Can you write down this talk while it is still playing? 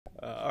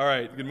All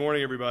right, good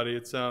morning, everybody.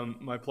 It's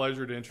my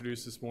pleasure to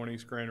introduce this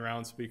morning's Grand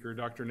Round speaker.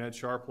 Dr. Ned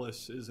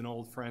Sharpless is an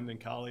old friend and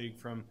colleague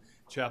from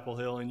Chapel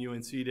Hill and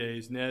UNC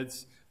days.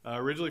 Ned's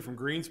originally from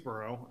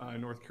Greensboro,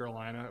 North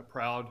Carolina, a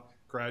proud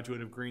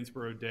graduate of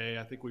Greensboro Day.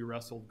 I think we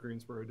wrestled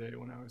Greensboro Day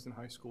when I was in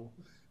high school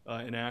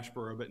in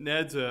Asheboro. But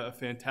Ned's a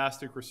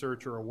fantastic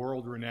researcher, a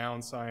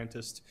world-renowned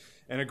scientist,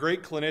 and a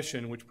great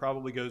clinician, which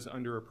probably goes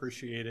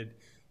underappreciated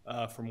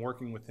from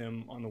working with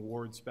him on the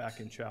wards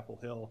back in Chapel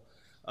Hill.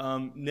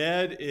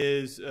 Ned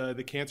is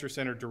the Cancer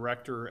Center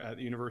Director at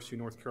the University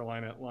of North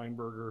Carolina at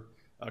Lineberger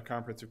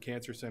Comprehensive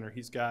Cancer Center.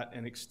 He's got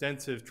an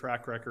extensive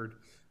track record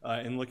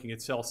in looking at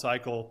cell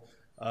cycle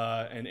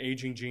and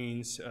aging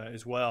genes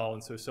as well,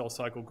 and so cell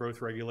cycle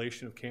growth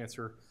regulation of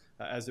cancer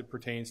as it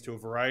pertains to a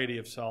variety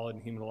of solid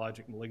and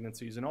hematologic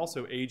malignancies, and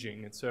also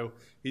aging. And so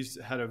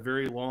he's had a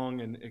very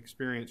long and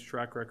experienced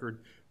track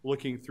record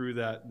looking through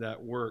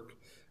that work.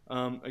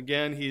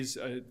 Again, he's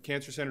a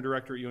Cancer Center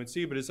Director at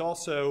UNC, but is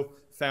also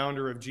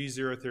founder of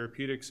G0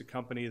 Therapeutics, a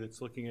company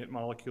that's looking at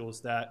molecules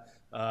that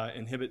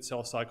inhibit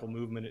cell cycle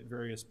movement at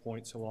various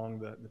points along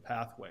the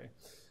pathway.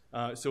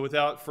 So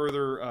without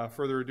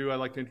further ado, I'd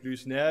like to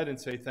introduce Ned and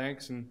say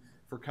thanks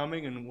for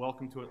coming and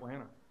welcome to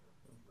Atlanta.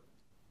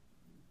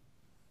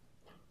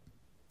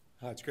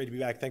 It's great to be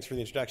back. Thanks for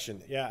the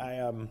introduction.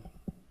 Yeah,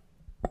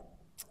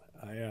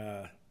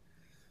 I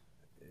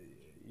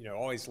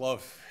always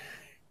love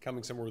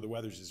coming somewhere where the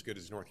weather's as good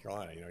as North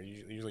Carolina.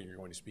 Usually you're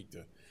going to speak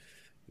to,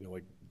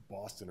 like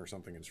Boston or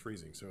something, and it's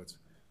freezing. So it's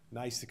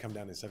nice to come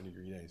down to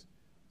 70-degree days.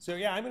 So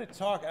yeah, I'm going to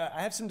talk.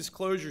 I have some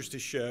disclosures to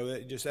show,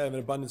 that just out of an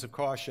abundance of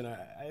caution.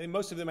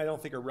 Most of them I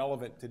don't think are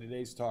relevant to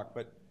today's talk,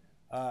 but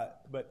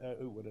what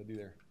did I do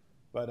there?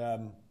 But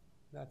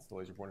that's the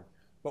laser pointer.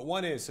 But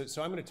one is,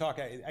 so I'm going to talk,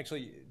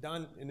 actually,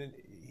 Don, and then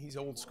he's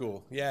old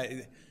school.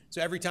 Yeah,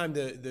 so every time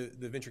the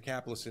venture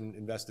capitalists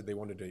invested, they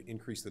wanted to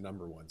increase the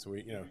number one. So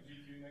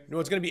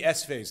it's going to be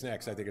S phase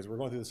next, I think, as we're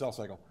going through the cell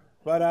cycle.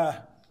 But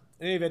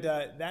in any event,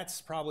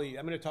 that's probably,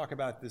 I'm going to talk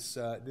about this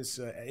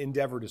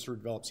endeavor to sort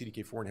of develop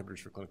CDK4 inhibitors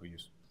for clinical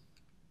use.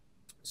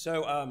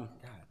 So, God,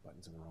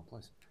 button's in the wrong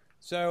place.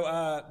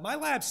 So my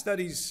lab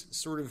studies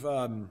sort of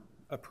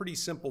a pretty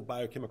simple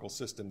biochemical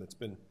system that's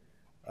been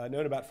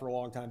known about for a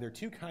long time. There are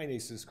two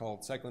kinases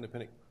called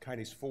cyclin-dependent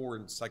kinase 4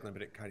 and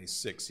cyclin-dependent kinase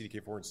 6,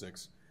 CDK4 and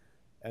 6.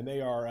 And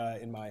they are,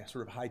 in my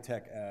sort of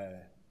high-tech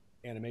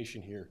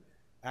animation here,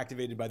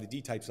 activated by the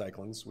D-type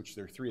cyclins, which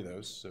there are 3 of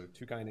those. So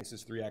 2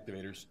 kinases, 3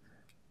 activators.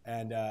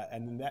 And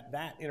then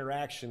that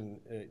interaction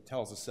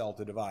tells a cell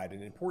to divide.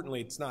 And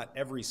importantly, it's not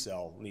every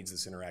cell needs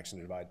this interaction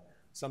to divide.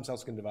 Some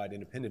cells can divide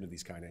independent of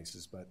these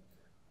kinases, but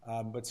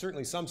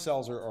certainly some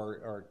cells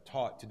are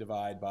taught to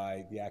divide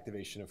by the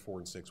activation of 4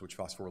 and 6, which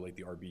phosphorylate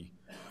the RB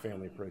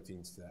family of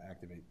proteins to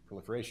activate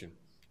proliferation.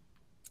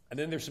 And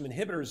then there's some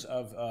inhibitors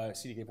of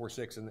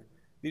CDK4/6, and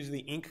these are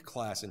the INC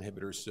class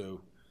inhibitors.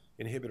 So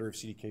inhibitor of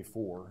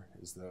CDK4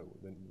 is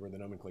where the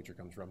nomenclature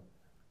comes from.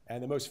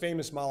 And the most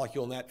famous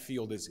molecule in that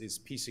field is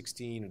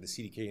P16, or the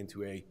CDK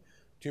into a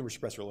tumor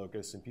suppressor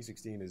locus, and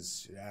P16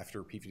 is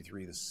after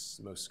P53,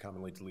 the most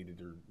commonly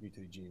deleted or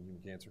mutated gene in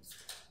human cancer.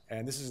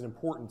 And this is an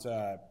important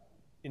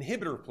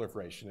inhibitor of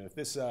proliferation. And if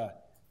this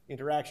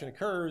interaction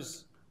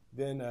occurs,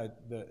 then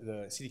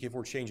the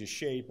CDK4 changes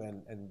shape,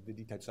 and the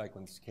D-type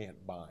cyclins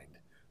can't bind.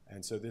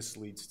 And so this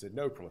leads to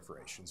no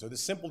proliferation. So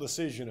this simple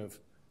decision of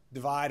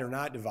divide or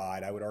not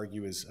divide, I would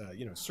argue, is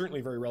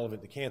certainly very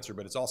relevant to cancer,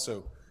 but it's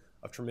also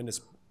of tremendous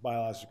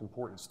biologic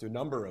importance to a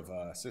number of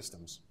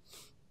systems.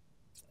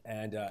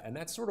 And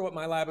that's sort of what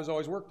my lab has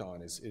always worked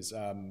on.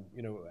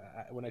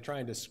 When I try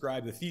and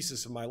describe the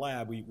thesis of my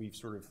lab, we've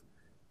sort of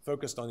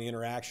focused on the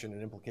interaction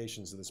and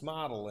implications of this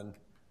model. And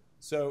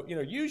so,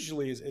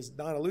 usually, as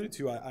Don alluded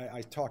to,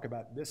 I talk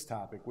about this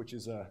topic, which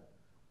is a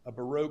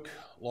Baroque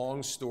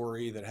long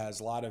story that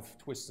has a lot of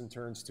twists and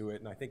turns to it,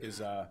 and I think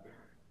is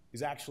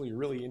actually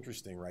really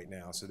interesting right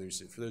now. So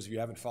for those of you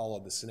who haven't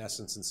followed the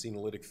senescence and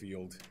senolytic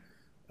field,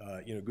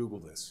 Google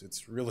this.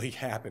 It's really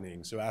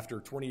happening. So after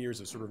 20 years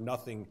of sort of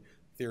nothing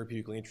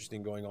therapeutically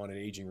interesting going on in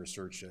aging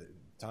research,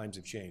 times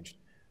have changed.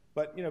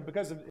 But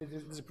because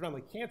this is a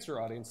predominantly cancer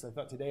audience, I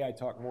thought today I'd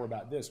talk more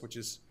about this, which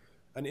is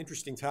an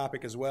interesting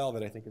topic as well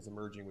that I think is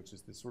emerging, which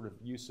is the sort of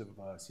use of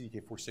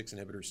CDK4/6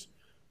 inhibitors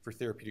for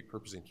therapeutic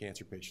purposes in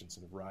cancer patients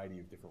in a variety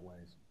of different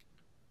ways.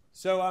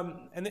 So,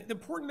 and the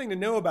important thing to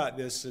know about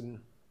this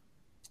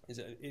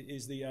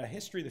is the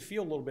history of the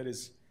field a little bit.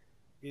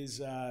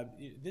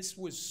 This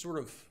was sort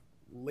of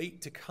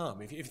late to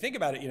come. If you think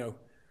about it,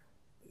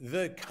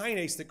 the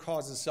kinase that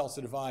causes cells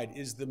to divide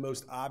is the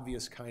most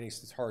obvious kinase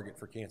to target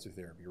for cancer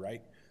therapy,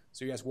 right?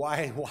 So you ask,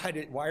 why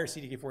are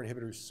CDK4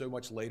 inhibitors so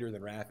much later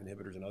than RAF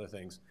inhibitors and other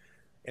things?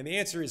 And the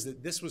answer is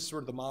that this was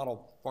sort of the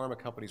model pharma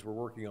companies were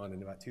working on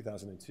in about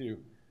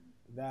 2002.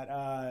 That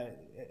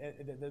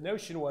the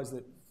notion was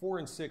that 4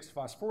 and 6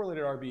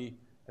 phosphorylated RB,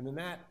 and then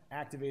that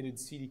activated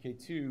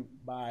CDK2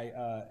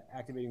 by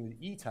activating the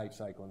E-type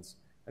cyclins,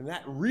 and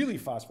that really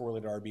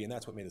phosphorylated RB, and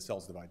that's what made the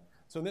cells divide.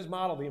 So in this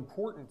model, the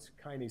important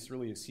kinase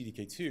really is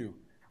CDK2,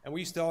 and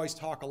we used to always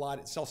talk a lot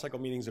at cell cycle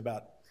meetings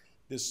about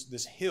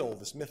this hill,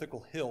 this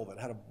mythical hill that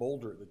had a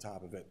boulder at the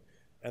top of it.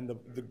 And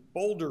the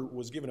boulder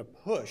was given a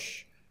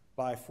push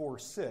by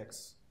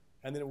 4/6,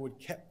 and then it would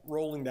kept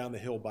rolling down the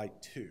hill by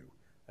 2.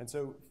 And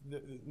so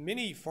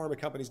many pharma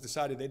companies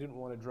decided they didn't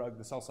want to drug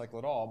the cell cycle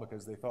at all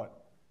because they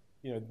thought,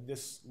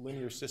 this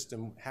linear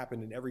system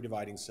happened in every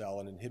dividing cell,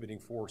 and inhibiting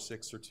 4,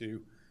 6, or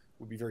 2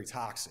 would be very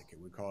toxic. It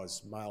would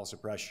cause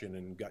myelosuppression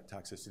and gut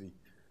toxicity.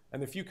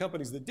 And the few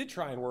companies that did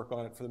try and work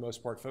on it, for the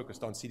most part,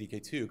 focused on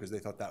CDK2 because they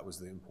thought that was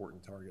the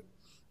important target.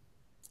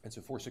 And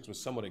so 4/6 was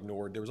somewhat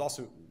ignored. There were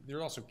also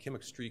medicinal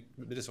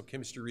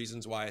chemistry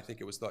reasons why I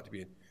think it was thought to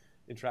be an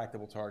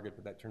intractable target,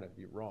 but that turned out to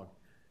be wrong.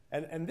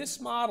 And this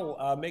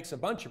model makes a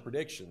bunch of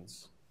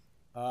predictions,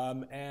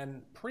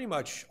 and pretty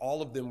much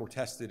all of them were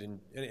tested, and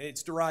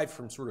it's derived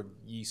from sort of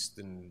yeast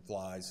and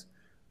flies,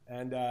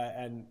 and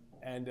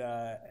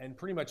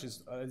pretty much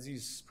as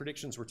these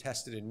predictions were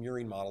tested in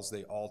murine models,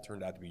 they all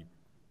turned out to be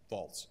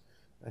false.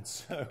 And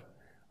so,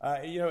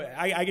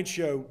 I could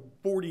show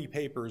 40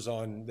 papers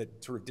that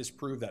sort of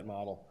disprove that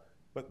model,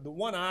 but the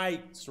one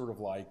I sort of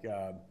like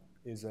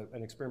is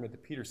an experiment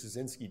that Peter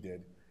Szynski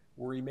did,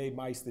 where he made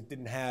mice that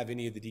didn't have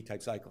any of the D-type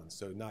cyclins,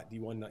 so not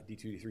D1, not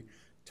D2, D3,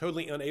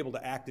 totally unable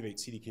to activate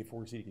CDK4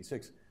 or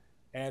CDK6.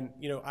 And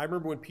I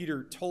remember when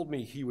Peter told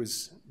me he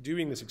was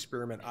doing this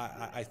experiment,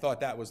 I thought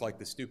that was like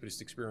the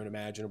stupidest experiment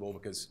imaginable,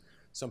 because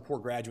some poor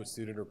graduate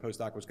student or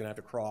postdoc was going to have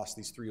to cross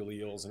these 3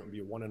 alleles, and it would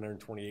be a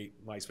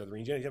 128 mice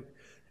feathering genotype.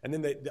 And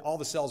then all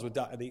the cells would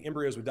die, the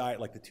embryos would die at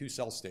like the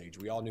 2-cell stage.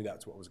 We all knew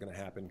that's what was going to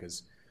happen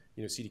because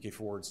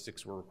CDK4 and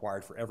 6 were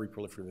required for every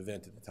proliferative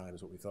event at the time,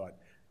 is what we thought.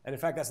 And in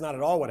fact, that's not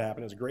at all what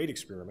happened. It was a great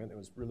experiment. It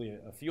was really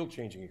a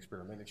field-changing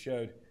experiment. It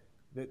showed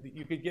that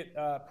you could get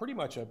pretty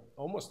much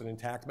almost an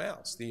intact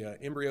mouse. The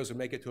embryos would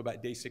make it to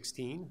about day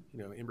 16.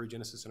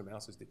 Embryogenesis in a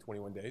mouse is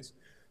 21 days.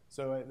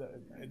 So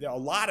a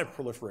lot of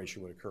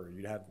proliferation would occur.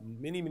 You'd have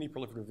many, many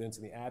proliferative events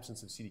in the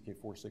absence of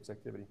CDK4/6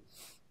 activity.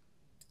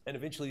 And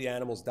eventually the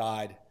animals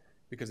died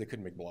because they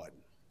couldn't make blood.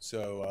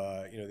 So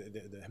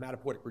the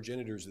hematopoietic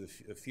progenitors, the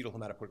fetal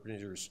hematopoietic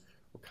progenitors,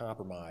 were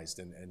compromised,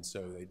 and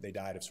so they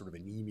died of sort of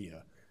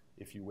anemia,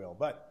 if you will.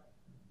 But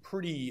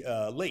pretty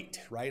late,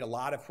 right? A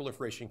lot of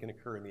proliferation can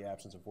occur in the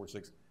absence of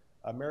 4/6.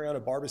 Mariano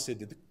Barbacid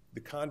did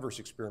the converse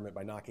experiment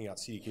by knocking out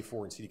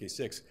CDK4 and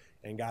CDK6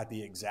 and got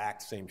the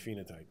exact same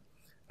phenotype.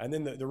 And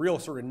then the real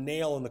sort of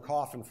nail in the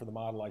coffin for the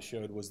model I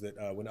showed was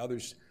that when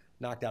others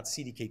knocked out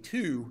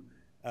CDK2,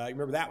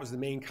 remember that was the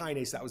main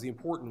kinase, that was the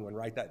important one,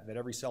 right? That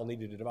every cell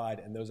needed to divide,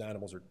 and those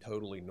animals are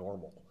totally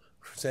normal.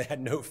 So they had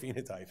no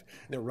phenotype.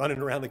 They're running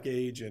around the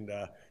cage and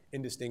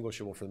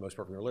indistinguishable for the most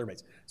part from their litter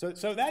mates.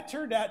 So that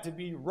turned out to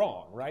be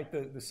wrong, right?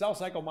 The cell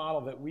cycle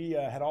model that we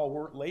had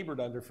all labored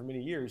under for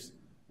many years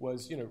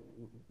was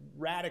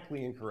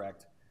radically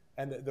incorrect.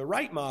 And the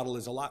right model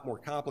is a lot more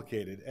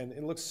complicated, and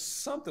it looks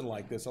something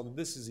like this, although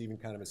this is even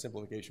kind of a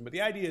simplification. But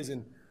the idea is,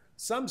 in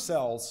some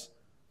cells,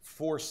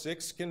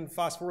 4/6 can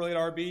phosphorylate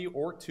RB,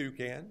 or 2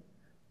 can,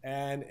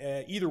 and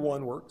either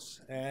one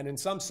works. And in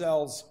some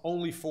cells,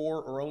 only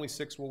 4 or only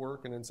 6 will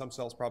work, and in some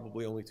cells,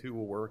 probably only 2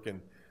 will work.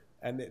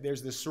 And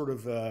there's this sort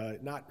of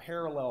not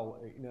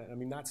parallel,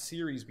 not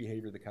series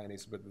behavior of the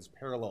kinase, but this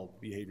parallel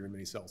behavior in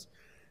many cells.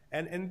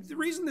 And the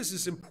reason this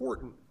is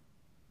important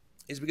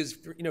is because,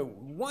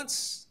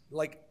 once,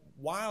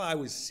 while I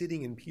was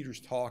sitting in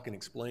Peter's talk and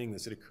explaining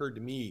this, it occurred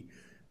to me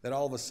that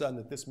all of a sudden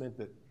that this meant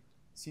that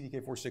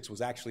CDK4/6 was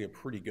actually a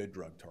pretty good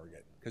drug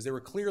target, because there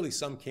were clearly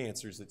some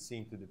cancers that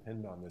seemed to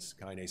depend on this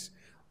kinase,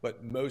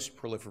 but most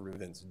proliferative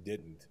events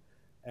didn't.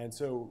 And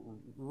so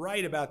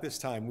right about this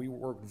time, we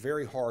worked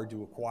very hard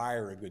to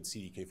acquire a good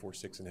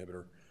CDK4/6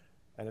 inhibitor.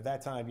 And at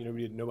that time, we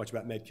didn't know much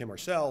about medchem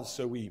ourselves,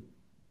 so we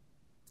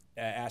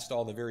asked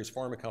all the various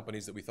pharma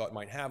companies that we thought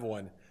might have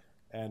one,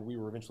 and we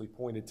were eventually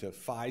pointed to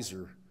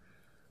Pfizer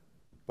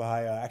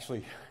by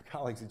actually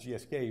colleagues at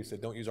GSK who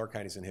said, don't use our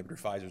kinase inhibitor,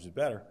 Pfizer's is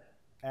better.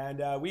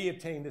 And we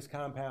obtained this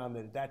compound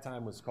that at that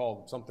time was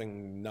called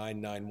something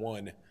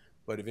 991,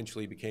 but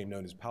eventually became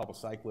known as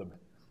palbociclib.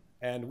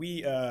 And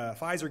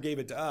Pfizer gave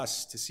it to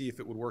us to see if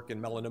it would work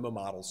in melanoma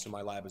models. So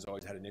my lab has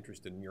always had an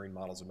interest in murine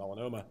models of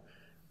melanoma.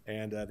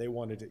 And they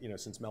wanted to,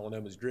 since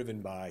melanoma is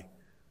driven by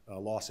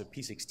loss of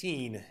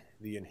P16,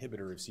 the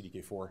inhibitor of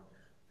CDK4,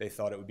 they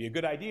thought it would be a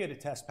good idea to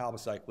test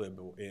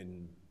palbociclib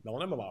in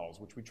melanoma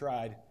models, which we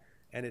tried,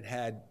 and it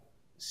had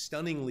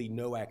stunningly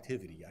no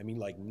activity.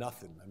 Like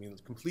nothing. It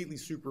was completely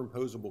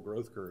superimposable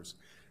growth curves.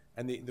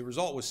 And the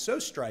result was so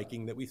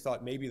striking that we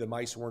thought maybe the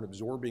mice weren't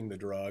absorbing the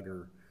drug,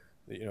 or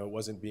it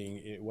wasn't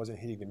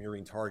hitting the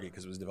murine target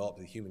because it was developed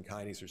with a human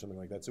kinase or something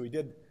like that. So we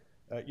did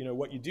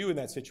what you do in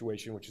that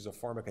situation, which is a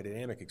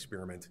pharmacodynamic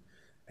experiment,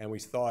 and we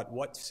thought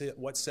what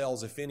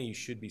cells, if any,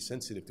 should be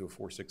sensitive to a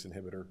 4/6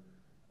 inhibitor,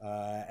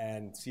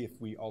 and see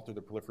if we alter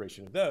the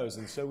proliferation of those.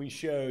 And so we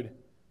showed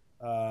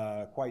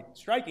quite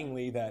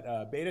strikingly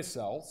that beta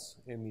cells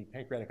in the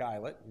pancreatic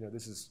islet,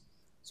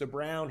 so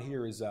brown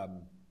here is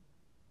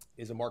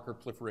a marker of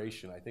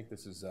proliferation. I think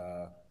this is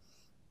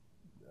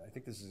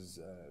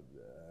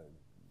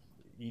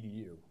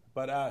EDU.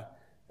 But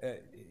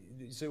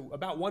So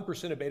about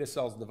 1% of beta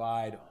cells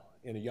divide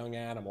in a young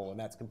animal, and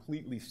that's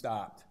completely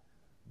stopped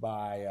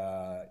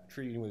by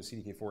treating with a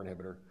CDK4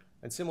 inhibitor.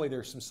 And similarly,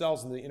 there's some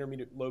cells in the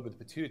intermediate lobe of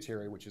the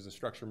pituitary, which is a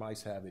structure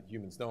mice have that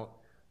humans don't,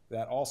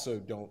 that also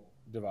don't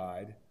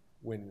divide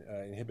when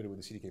inhibited with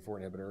a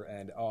CDK4 inhibitor.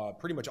 And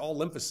pretty much all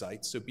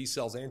lymphocytes, so B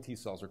cells and T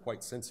cells, are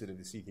quite sensitive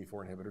to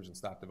CDK4 inhibitors and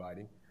stop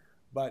dividing.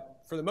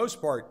 But for the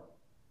most part,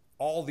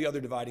 all the other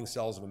dividing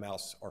cells of a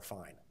mouse are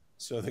fine.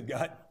 So the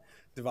gut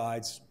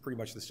divides pretty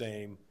much the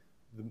same.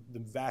 The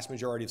vast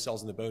majority of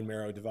cells in the bone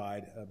marrow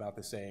divide about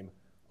the same,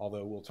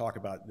 although we'll talk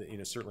about,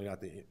 certainly not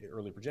the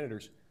early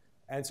progenitors.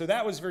 And so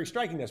that was very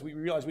striking to us. We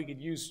realized we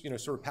could use,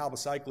 sort of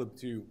palbociclib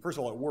to, first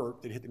of all, it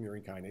worked. It hit the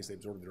murine kinase. They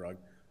absorbed the drug.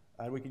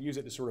 And we could use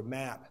it to sort of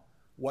map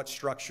what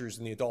structures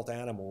in the adult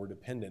animal were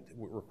dependent,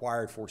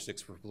 required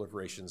 4/6 for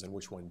proliferations, and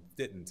which one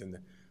didn't. And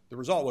the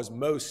result was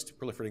most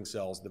proliferating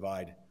cells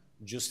divide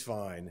just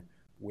fine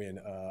when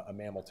a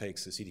mammal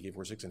takes a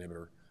CDK4/6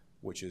 inhibitor,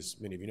 which is,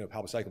 many of you know,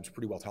 palbociclib is a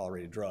pretty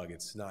well-tolerated drug.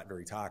 It's not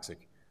very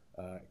toxic,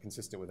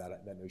 consistent with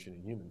that notion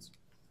in humans.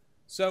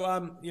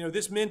 So,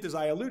 this meant, as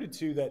I alluded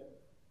to, that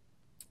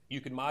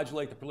you can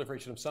modulate the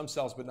proliferation of some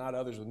cells, but not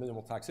others with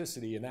minimal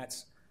toxicity, and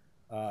that's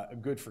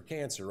good for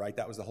cancer, right?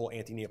 That was the whole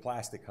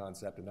anti-neoplastic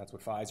concept, and that's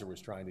what Pfizer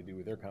was trying to do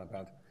with their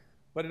compound.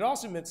 But it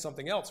also meant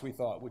something else, we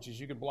thought, which is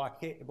you could block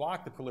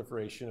the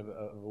proliferation of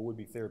a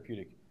would-be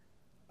therapeutic.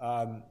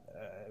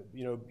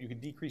 You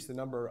could decrease the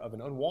number of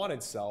an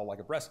unwanted cell, like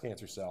a breast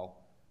cancer cell,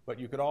 but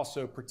you could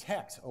also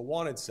protect a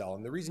wanted cell.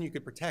 And the reason you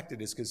could protect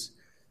it is because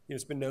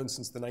it's been known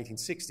since the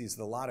 1960s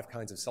that a lot of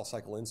kinds of cell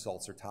cycle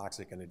insults are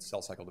toxic in a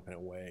cell cycle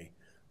dependent way.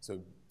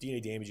 So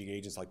DNA damaging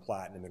agents like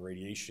platinum and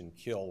radiation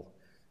kill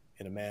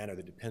in a manner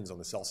that depends on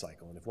the cell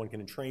cycle. And if one can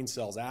entrain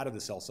cells out of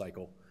the cell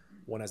cycle,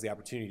 one has the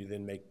opportunity to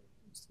then make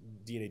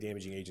DNA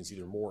damaging agents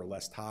either more or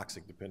less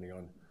toxic depending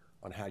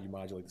on how you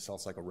modulate the cell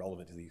cycle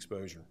relevant to the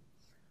exposure.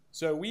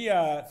 So we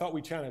thought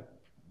we kind of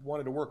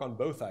wanted to work on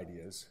both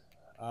ideas.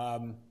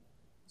 So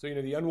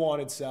the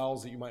unwanted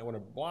cells that you might want to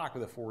block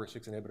with a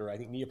 4/6 inhibitor, I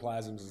think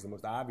neoplasms is the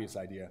most obvious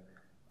idea.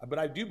 But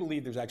I do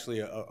believe there's actually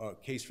a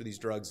case for these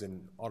drugs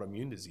in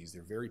autoimmune disease.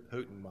 They're very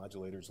potent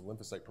modulators of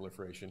lymphocyte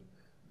proliferation,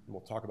 and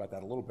we'll talk about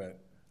that a little bit.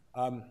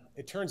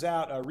 It turns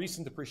out a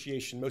recent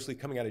appreciation, mostly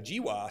coming out of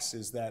GWAS,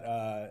 is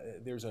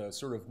that there's a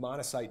sort of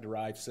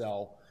monocyte-derived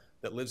cell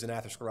that lives in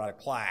atherosclerotic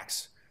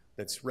plaques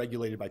that's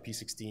regulated by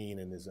P16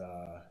 and is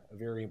a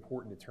very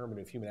important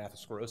determinant of human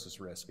atherosclerosis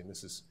risk, and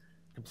this is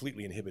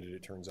completely inhibited,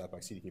 it turns out, by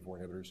CDK4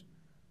 inhibitors.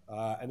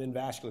 And then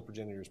vascular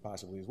progenitors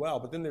possibly as well.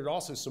 But then there's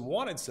also some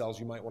wanted cells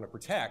you might want to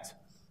protect.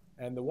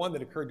 And the one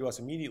that occurred to us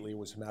immediately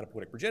was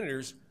hematopoietic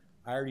progenitors.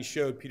 I already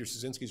showed Peter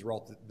Szynski's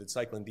result that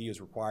cyclin D is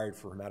required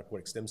for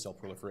hematopoietic stem cell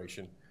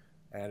proliferation.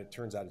 And it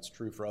turns out it's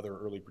true for other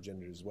early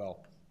progenitors as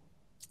well.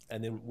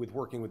 And then with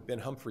working with Ben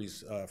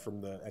Humphreys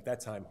from at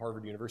that time,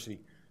 Harvard University,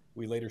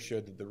 we later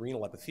showed that the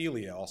renal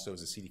epithelia also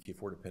is a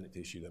CDK4 dependent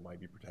tissue that might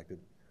be protected.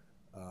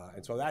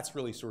 And so that's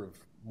really sort of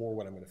more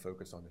what I'm going to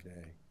focus on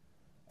today.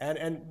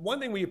 And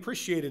one thing we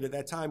appreciated at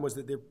that time was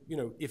that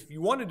if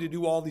you wanted to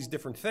do all these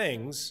different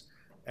things,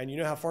 and you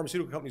know how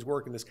pharmaceutical companies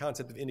work in this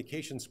concept of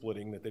indication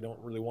splitting, that they don't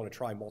really want to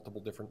try multiple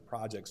different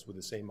projects with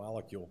the same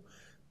molecule,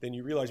 then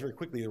you realize very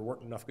quickly there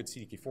weren't enough good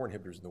CDK4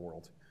 inhibitors in the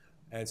world.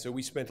 And so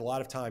we spent a lot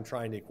of time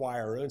trying to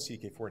acquire our own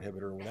CDK4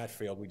 inhibitor, and when that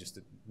failed, we just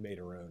made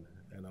our own.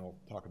 And I'll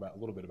talk a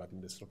little bit about the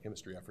medicinal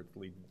chemistry effort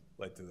that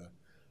led to the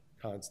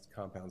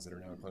compounds that are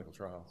now in clinical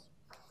trials.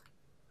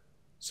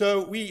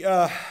 So we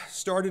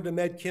started a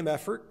med chem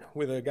effort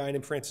with a guy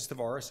named Francis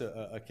Tavares,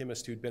 a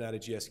chemist who'd been out of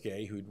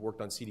GSK, who'd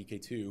worked on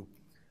CDK2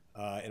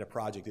 in a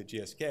project at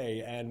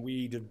GSK, and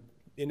we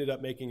ended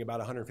up making about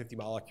 150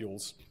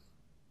 molecules.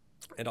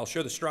 And I'll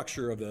show the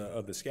structure of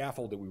the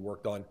scaffold that we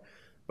worked on.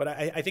 But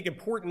I think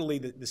importantly,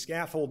 the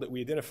scaffold that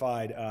we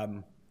identified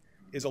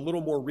is a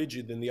little more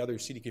rigid than the other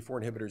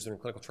CDK4 inhibitors that are in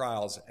clinical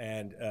trials,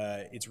 and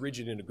it's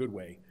rigid in a good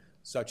way,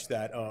 such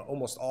that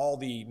almost all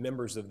the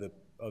members of the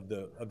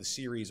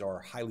series are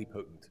highly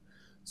potent.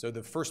 So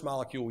the first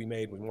molecule we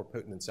made was more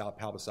potent than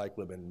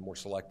palbociclib and more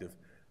selective.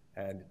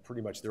 And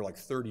pretty much there are like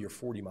 30 or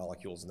 40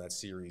 molecules in that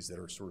series that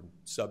are sort of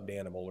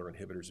sub-nanomolar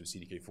inhibitors of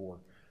CDK4.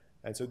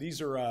 And so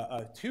these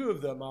are two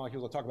of the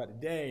molecules I'll talk about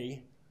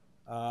today.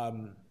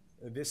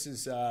 This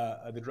is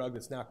the drug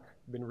that's now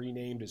been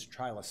renamed as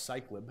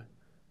trilaciclib,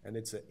 and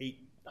it's an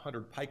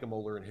 800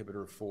 picomolar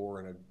inhibitor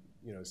and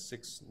a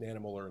 6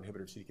 nanomolar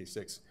inhibitor of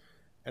CDK6.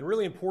 And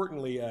really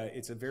importantly,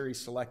 it's a very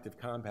selective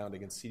compound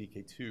against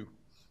CDK2.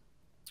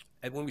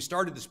 And when we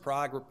started this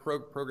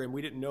program,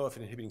 we didn't know if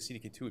inhibiting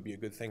CDK2 would be a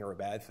good thing or a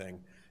bad thing.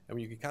 I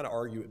mean, you could kind of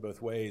argue it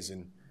both ways,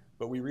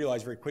 but we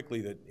realized very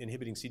quickly that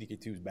inhibiting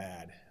CDK2 is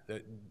bad.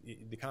 That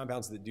the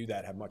compounds that do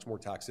that have much more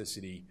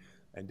toxicity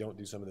and don't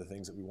do some of the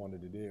things that we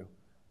wanted to do.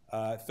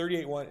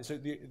 38-1, so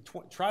the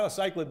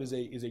trilaciclib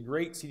is a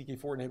great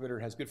CDK4 inhibitor.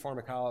 It has good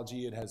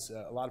pharmacology. It has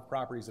a lot of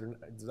properties that are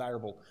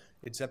desirable,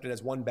 except it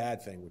has one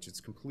bad thing, which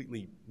it's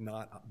completely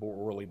not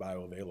orally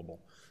bioavailable.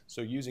 So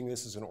using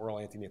this as an oral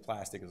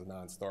antineoplastic is a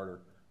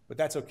non-starter. But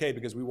that's okay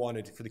because we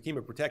wanted, for the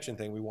chemoprotection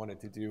thing, we wanted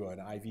to do an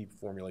IV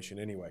formulation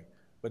anyway.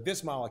 But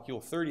this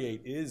molecule,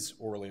 38, is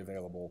orally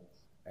available,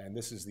 and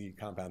this is the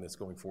compound that's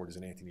going forward as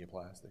an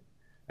antineoplastic.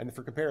 And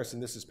for comparison,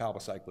 this is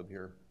palbociclib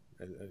here,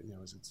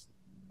 as it's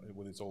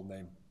with its old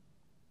name.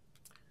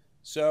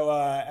 So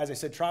as I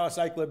said,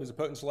 trilaciclib is a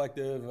potent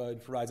selective.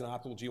 It provides an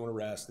optimal G1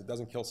 arrest. It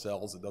doesn't kill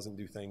cells. It doesn't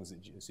do things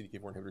that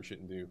CDK4 inhibitors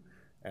shouldn't do.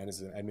 And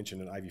as I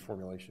mentioned, an IV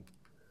formulation.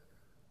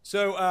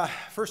 So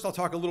first I'll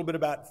talk a little bit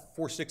about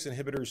 4/6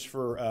 inhibitors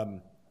for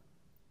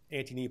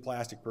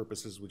antineoplastic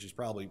purposes, which is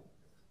probably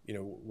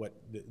what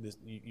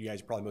you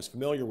guys are probably most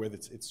familiar with.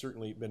 It's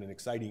certainly been an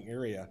exciting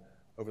area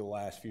over the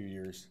last few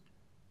years.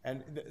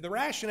 And the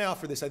rationale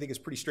for this, I think, is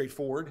pretty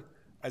straightforward.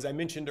 As I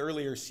mentioned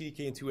earlier,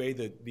 CDKN2A,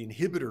 the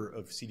inhibitor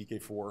of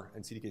CDK4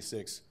 and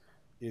CDK6,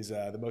 is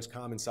the most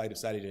common site of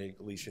cytogenetic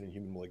deletion in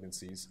human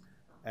malignancies.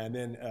 And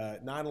then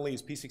not only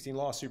is P16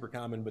 loss super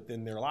common, but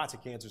then there are lots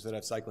of cancers that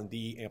have cyclin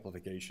D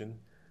amplification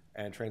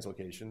and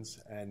translocations.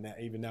 And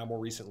even now, more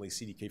recently,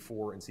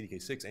 CDK4 and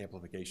CDK6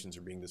 amplifications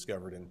are being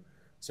discovered in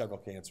several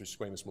cancers,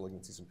 squamous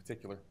malignancies in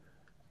particular.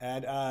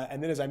 And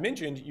then, as I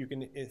mentioned, you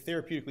can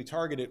therapeutically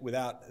target it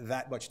without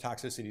that much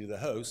toxicity to the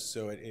host.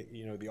 So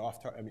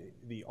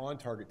the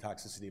on-target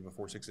toxicity of a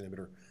 4/6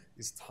 inhibitor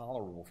is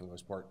tolerable for the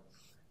most part.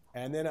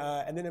 And then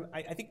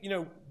I think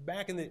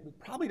back in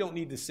probably don't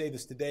need to say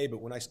this today,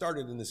 but when I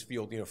started in this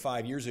field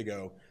 5 years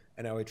ago,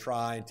 and I would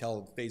try and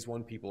tell phase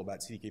 1 people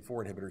about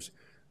CDK4 inhibitors,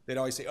 they'd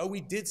always say, "Oh, we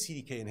did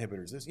CDK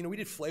inhibitors. We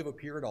did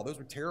flavopiridol. Those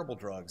were terrible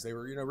drugs. They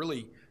were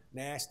really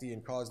nasty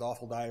and caused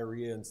awful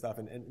diarrhea and stuff."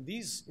 And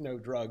these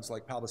drugs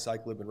like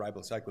palbociclib and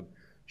ribociclib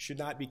should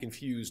not be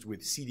confused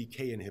with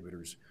CDK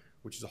inhibitors,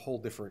 which is a whole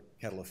different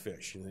kettle of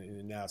fish.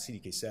 And now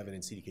CDK7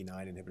 and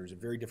CDK9 inhibitors are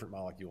very different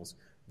molecules,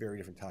 very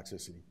different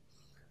toxicity.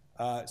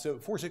 So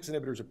 4/6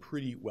 inhibitors are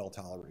pretty well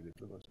tolerated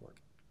for the most part.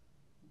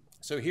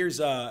 So here's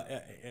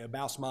a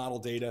mouse model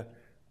data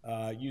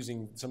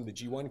using some of the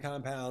G1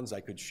 compounds. I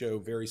could show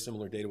very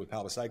similar data with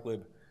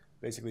palbociclib.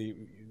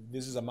 Basically,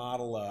 this is a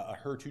model, a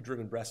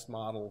HER2-driven breast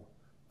model,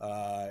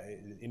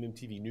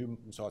 MMTV,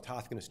 so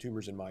autochthonous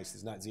tumors in mice.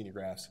 It's not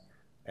xenografts.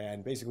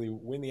 And basically,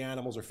 when the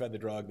animals are fed the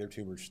drug, their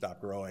tumors stop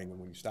growing. And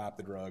when you stop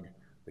the drug,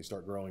 they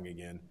start growing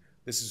again.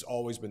 This has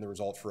always been the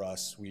result for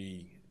us.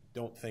 We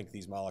don't think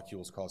these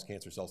molecules cause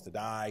cancer cells to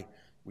die.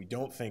 We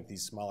don't think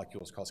these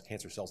molecules cause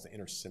cancer cells to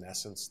enter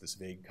senescence, this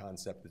vague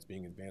concept that's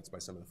being advanced by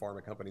some of the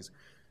pharma companies.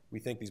 We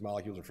think these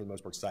molecules are, for the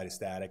most part,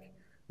 cytostatic.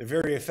 They're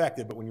very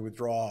effective, but when you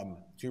withdraw them,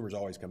 tumors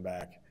always come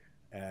back,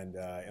 and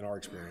in our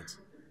experience.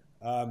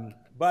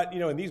 But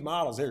in these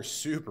models, they're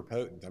super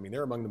potent. I mean,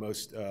 they're among the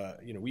most,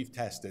 we've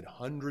tested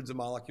hundreds of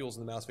molecules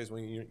in the mouse phase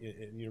 1 at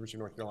the University of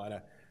North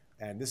Carolina,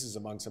 and this is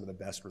among some of the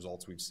best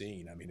results we've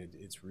seen. I mean,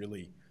 it's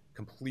really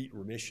complete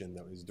remission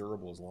that is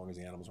durable as long as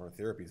the animals are on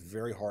therapy. It's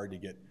very hard to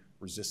get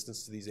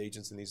resistance to these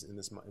agents in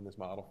this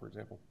model, for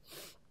example.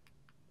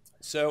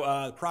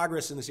 So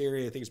progress in this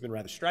area, I think, has been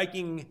rather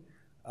striking.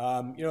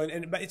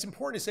 But it's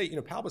important to say,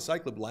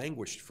 palbociclib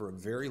languished for a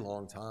very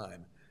long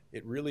time.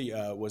 It really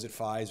was at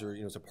Pfizer.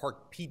 It's a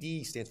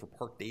PD stands for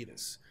Park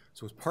Davis.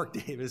 So it was Park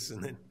Davis,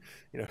 and then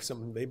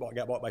they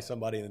got bought by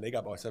somebody, and then they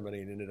got bought by somebody,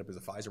 and ended up as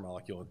a Pfizer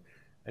molecule.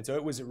 And so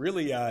it was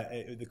really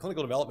the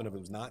clinical development of it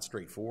was not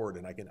straightforward.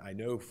 And I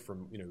know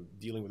from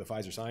dealing with the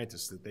Pfizer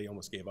scientists that they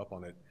almost gave up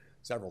on it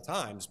several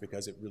times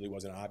because it really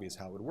wasn't obvious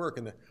how it would work.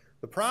 And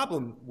the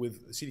problem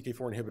with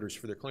CDK4 inhibitors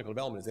for their clinical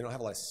development is they don't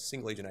have a lot of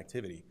single agent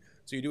activity.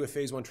 So you do a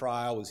phase 1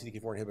 trial with a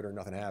CDK4 inhibitor,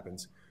 nothing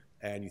happens,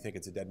 and you think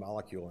it's a dead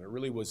molecule. And it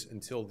really was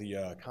until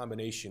the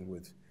combination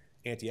with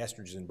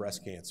anti-estrogens in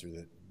breast cancer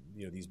that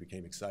these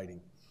became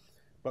exciting.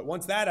 But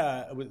once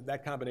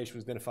that combination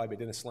was identified by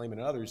Dennis Slayman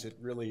and others, it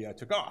really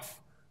took off.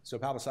 So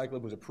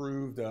palbociclib was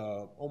approved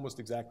almost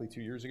exactly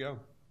 2 years ago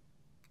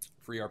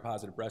for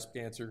ER-positive breast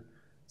cancer.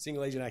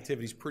 Single agent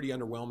activity is pretty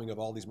underwhelming of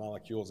all these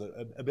molecules.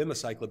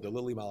 Abemaciclib, the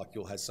Lilly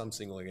molecule, has some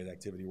single agent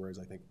activity, whereas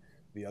I think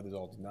the others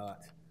all do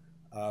not.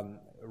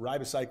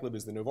 Ribociclib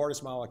is the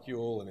Novartis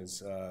molecule and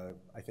is,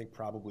 I think,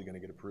 probably going to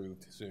get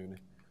approved soon.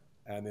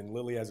 And then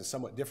Lilly has a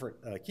somewhat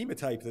different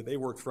chemotype that they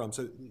worked from.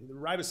 So the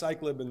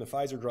ribociclib and the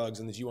Pfizer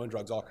drugs and the G1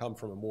 drugs all come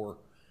from a more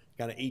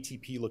kind of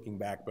ATP-looking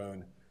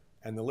backbone.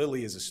 And the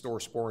Lilly is a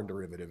storsporin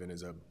derivative and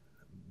is a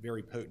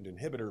very potent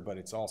inhibitor, but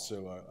it's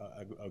also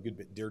a good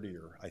bit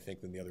dirtier, I think,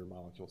 than the other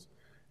molecules,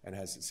 and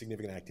has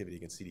significant activity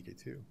against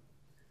CDK2.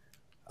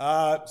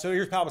 So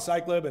here's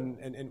palbociclib,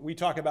 and we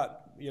talk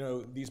about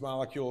these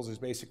molecules as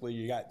basically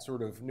you got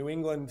sort of New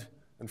England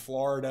and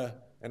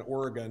Florida and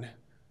Oregon,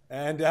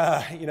 and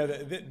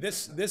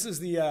this is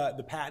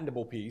the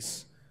patentable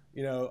piece.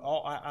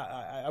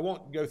 I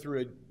won't go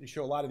through and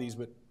show a lot of these,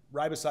 but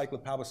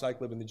ribociclib,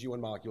 palbociclib, and the G1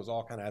 molecules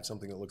all kind of have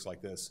something that looks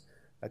like this.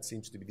 That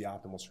seems to be the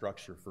optimal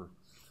structure for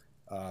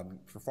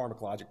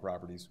pharmacologic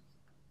properties.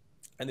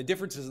 And the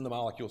differences in the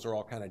molecules are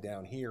all kind of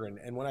down here.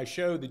 And when I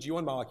show the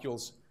G1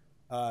 molecules,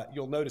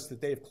 you'll notice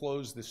that they have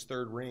closed this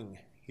third ring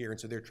here, and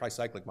so they're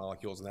tricyclic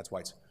molecules, and that's why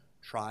it's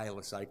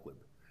trilaciclib.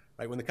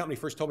 Right? When the company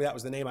first told me that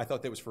was the name, I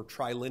thought that was for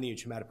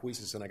trilineage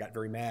hematopoiesis, and I got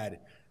very mad.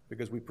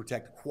 because we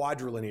protect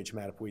quadrilineage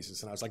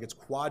hematopoiesis. And I was like, it's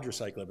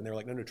quadracyclib. And they were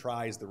like, no, no,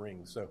 tri is the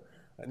ring. So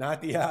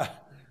not the,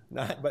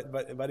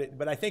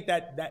 but I think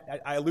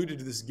that I alluded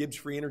to this Gibbs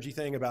free energy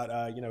thing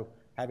about, you know,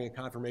 having a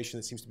conformation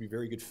that seems to be a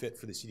very good fit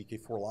for the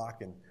CDK4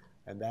 lock.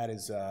 And that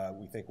is,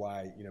 we think,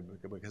 why, you know,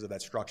 because of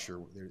that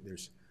structure,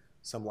 there's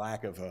some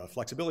lack of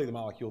flexibility of the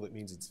molecule that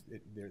means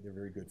they're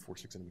very good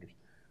 4/6 inhibitors.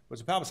 But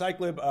so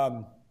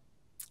palbociclib,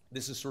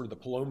 this is sort of the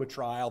Paloma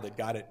trial that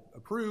got it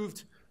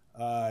approved.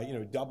 You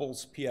know,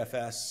 doubles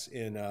PFS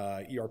in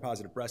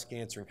ER-positive breast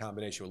cancer in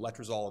combination with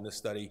letrozole in this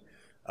study.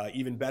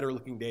 Even better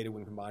looking data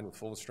when combined with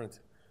fulvestrant.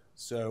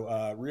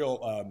 So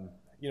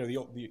you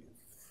know,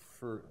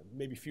 for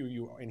maybe a few of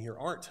you in here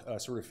aren't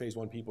sort of phase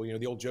 1 people, you know,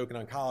 the old joke in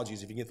oncology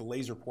is if you get the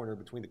laser pointer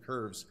between the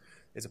curves,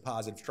 it's a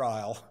positive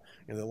trial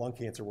in the lung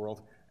cancer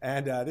world.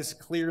 And this is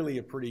clearly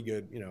a pretty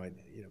good, you know,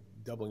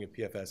 doubling of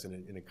PFS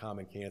in a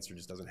common cancer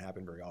just doesn't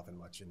happen very often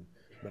much in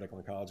medical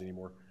oncology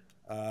anymore.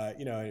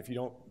 You know, and if you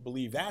don't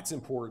believe that's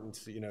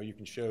important, you know, you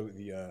can show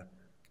the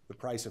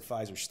price of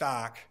Pfizer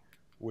stock,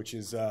 which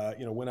is,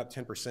 you know, went up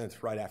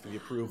 10% right after the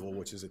approval,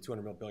 which is a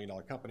 $200 billion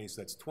company.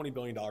 So that's $20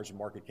 billion in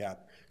market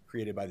cap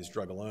created by this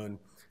drug alone.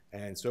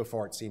 And so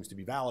far it seems to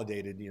be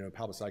validated. You know,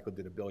 palbociclib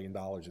did $1 billion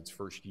its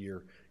first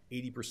year.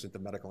 80%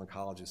 of medical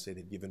oncologists say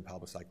they've given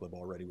palbociclib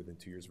already within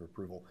 2 years of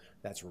approval.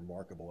 That's a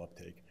remarkable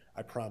uptake.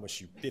 I promise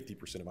you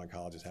 50% of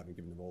oncologists haven't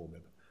given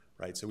nivolumab.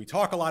 Right? So we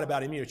talk a lot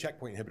about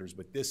immunocheckpoint inhibitors,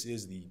 but this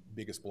is the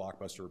biggest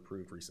blockbuster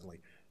approved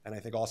recently. And I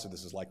think also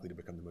this is likely to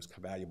become the most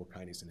valuable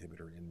kinase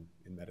inhibitor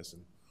in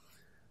medicine.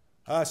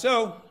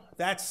 So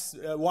that's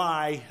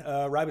why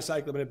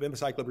ribociclib and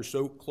abemaciclib are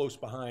so close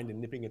behind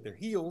and nipping at their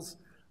heels.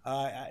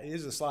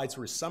 Here's a slide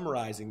sort of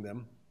summarizing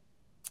them.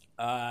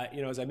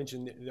 You know, as I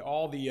mentioned,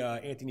 all the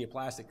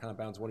antineoplastic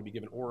compounds want to be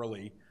given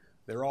orally.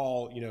 They're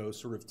all, you know,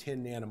 sort of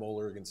 10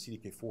 nanomolar against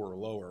CDK4 or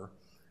lower.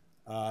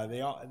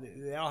 They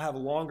all have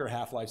longer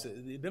half-lives.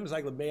 The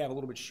abemaciclib may have a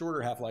little bit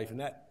shorter half-life, and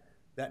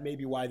that may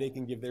be why they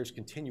can give theirs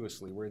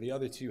continuously, where the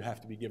other two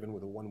have to be given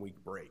with a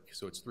 1-week break.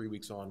 So it's 3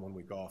 weeks on, 1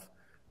 week off.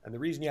 And the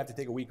reason you have to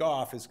take a week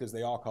off is because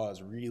they all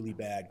cause really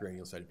bad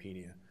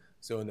granulocytopenia.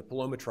 So in the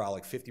Paloma trial,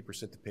 like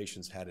 50% of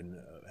patients had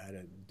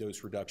a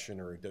dose reduction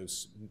or a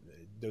dose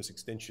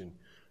extension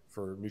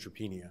for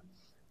neutropenia.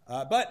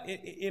 But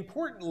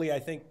importantly, I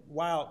think,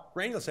 while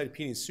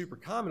granulocytopenia is super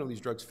common on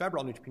these drugs,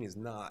 febrile neutropenia is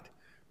not.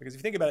 Because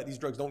if you think about it, these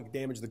drugs don't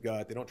damage the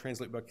gut, they don't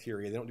translate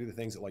bacteria, they don't do the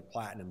things that like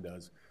platinum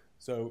does.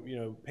 So, you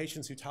know,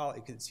 patients who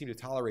seem to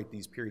tolerate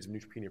these periods of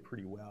neutropenia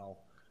pretty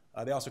well.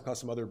 They also cause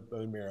some other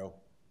bone marrow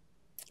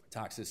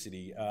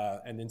toxicity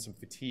and then some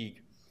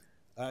fatigue.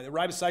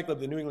 Ribociclib,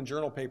 the New England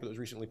Journal paper that was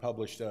recently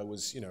published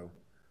was, you know,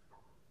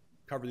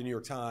 covered the New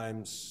York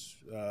Times,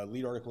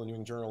 lead article in New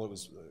England Journal. It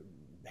was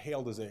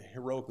hailed as a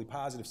heroically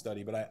positive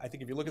study, but I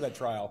think if you look at that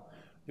trial,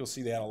 you'll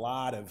see they had a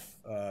lot of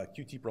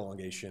QT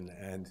prolongation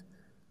and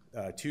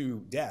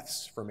 2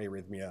 deaths from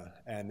arrhythmia,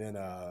 and then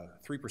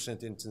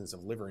 3% incidence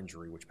of liver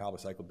injury, which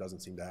palbociclib doesn't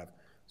seem to have.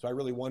 So I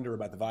really wonder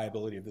about the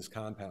viability of this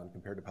compound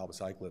compared to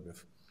palbociclib.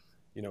 If,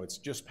 you know, it's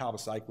just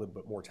palbociclib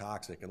but more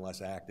toxic and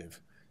less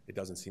active, it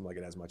doesn't seem like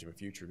it has much of a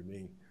future to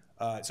me.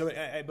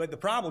 But the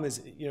problem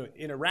is, you know,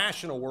 in a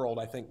rational world,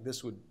 I think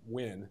this would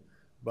win.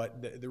 But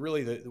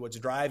what's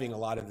driving a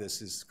lot of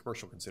this is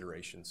commercial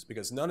considerations,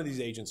 because none of these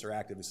agents are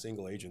active as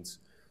single agents.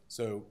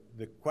 So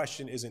the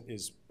question isn't,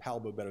 is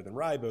palbo better than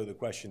ribo? The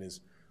question is,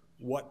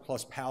 what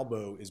plus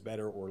palbo is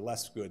better or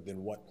less good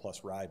than what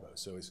plus ribo?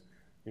 So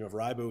you know, if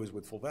ribo is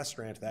with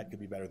fulvestrant, that could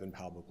be better than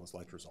palbo plus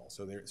letrozole.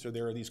 So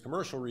there are these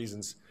commercial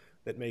reasons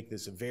that make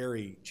this a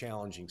very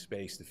challenging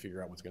space to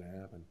figure out what's going to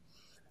happen.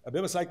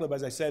 Abemaciclib,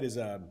 as I said, is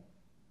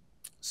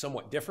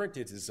somewhat different.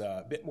 It is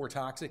a bit more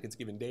toxic. It's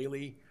given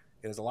daily.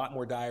 It has a lot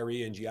more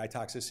diarrhea and GI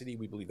toxicity.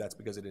 We believe that's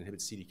because it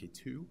inhibits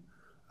CDK2.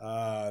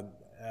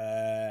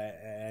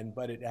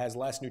 But it has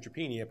less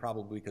neutropenia,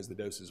 probably because the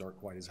doses aren't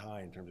quite as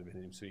high in terms of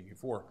inhibiting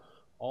CDK4.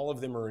 All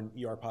of them are in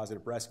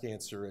ER-positive breast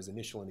cancer as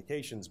initial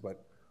indications,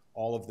 but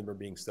all of them are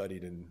being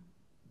studied in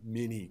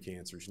many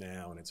cancers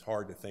now, and it's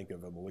hard to think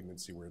of a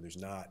malignancy where there's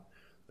not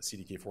a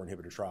CDK4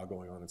 inhibitor trial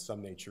going on in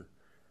some nature.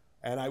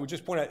 And I would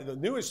just point out, the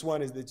newest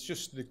one is it's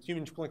just the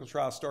human clinical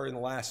trial started in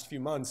the last few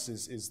months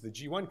is the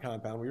G1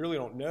 compound. We really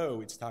don't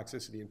know its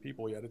toxicity in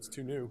people yet. It's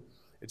too new.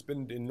 It's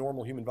been in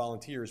normal human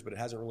volunteers, but it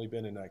hasn't really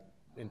been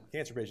in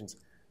cancer patients.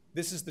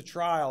 This is the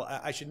trial.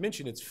 I should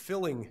mention it's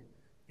filling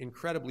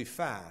incredibly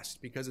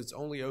fast because it's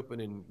only open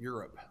in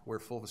Europe, where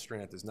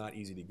fulvestrant is not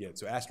easy to get.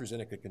 So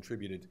AstraZeneca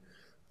contributed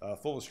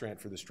fulvestrant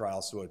for this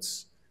trial, so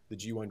it's the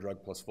G1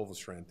 drug plus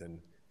fulvestrant, and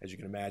as you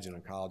can imagine,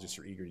 oncologists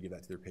are eager to give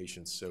that to their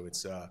patients. So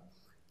it's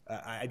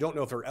I don't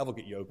know if it'll ever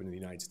get you open in the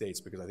United States,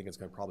 because I think it's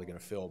probably going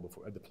to fill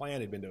before. The plan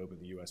had been to open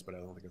the U.S., but I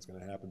don't think it's going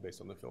to happen based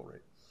on the fill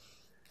rate.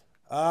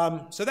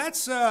 So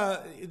that's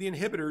the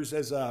inhibitors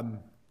as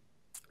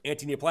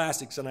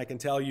antineoplastics, and I can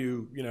tell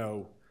you, you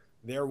know,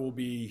 there will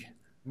be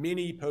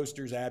many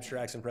posters,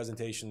 abstracts, and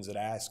presentations at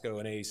ASCO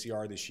and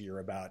AACR this year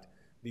about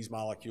these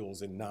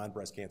molecules in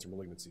non-breast cancer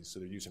malignancies. So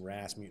they're using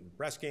RAS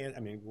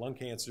mutant lung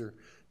cancer.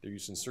 They're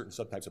using certain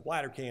subtypes of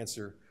bladder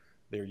cancer.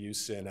 Their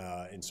use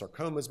in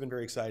sarcoma has been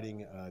very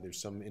exciting.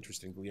 There's some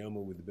interest in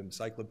glioma with the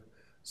abemaciclib.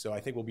 So I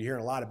think we'll be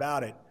hearing a lot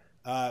about it.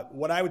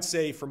 What I would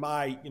say for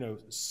my,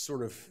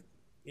 sort of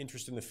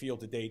interest in the field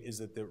to date is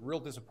that the real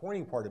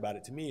disappointing part about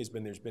it to me has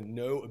been there's been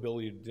no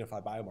ability to identify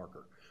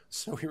biomarker.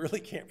 So we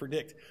really can't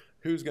predict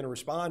who's going to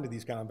respond to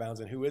these compounds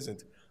and who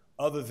isn't,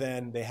 other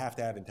than they have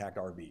to have intact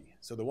RB.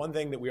 So the one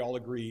thing that we all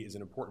agree is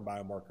an important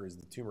biomarker is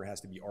the tumor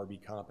has to be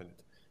RB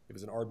competent. If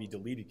it's an RB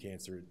deleted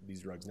cancer,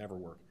 these drugs never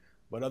work.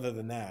 But other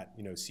than that,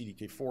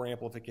 CDK4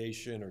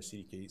 amplification or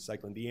CDK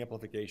cyclin D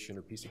amplification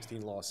or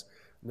P16 loss,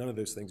 none of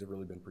those things have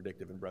really been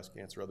predictive in breast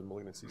cancer or other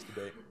malignancies to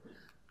date.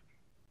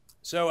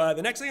 So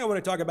the next thing I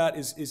want to talk about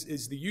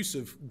is the use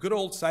of good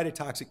old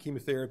cytotoxic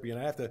chemotherapy, and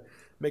I have to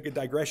make a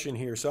digression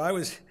here. So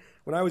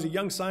when I was a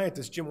young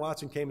scientist, Jim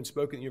Watson came and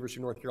spoke at the University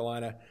of North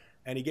Carolina,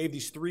 and he gave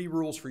these 3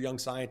 rules for young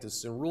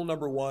scientists, and rule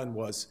number 1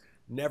 was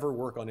never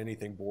work on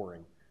anything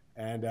boring.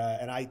 And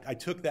I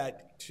took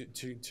that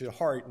to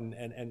heart,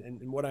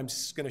 and what I'm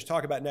going to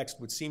talk about next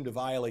would seem to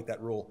violate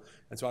that rule.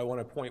 And so I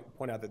want to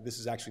point out that this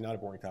is actually not a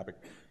boring topic.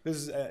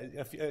 This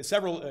is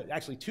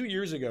actually 2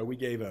 years ago, we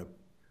gave a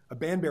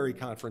Banbury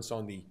conference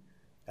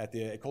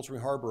at Cold Spring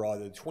Harbor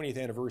on the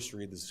 20th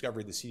anniversary of the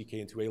discovery of the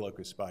CDKN2A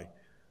locus by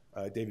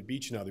David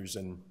Beach and others,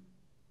 and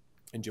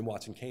Jim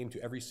Watson came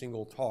to every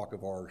single talk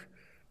of our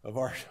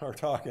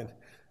talk, and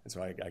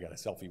so I got a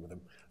selfie with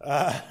him.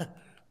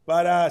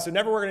 So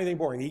never work on anything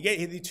boring.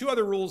 The 2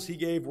 other rules he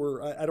gave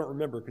were, I don't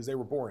remember because they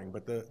were boring,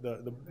 but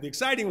the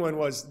exciting one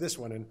was this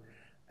one.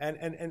 And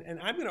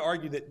I'm going to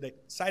argue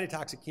that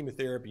cytotoxic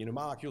chemotherapy,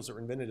 molecules that were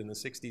invented in the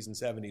 60s and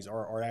 70s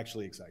are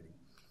actually exciting.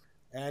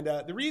 And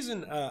the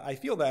reason I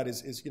feel that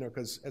is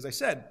because, as I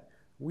said,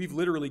 we've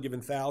literally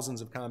given thousands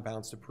of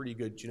compounds to pretty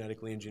good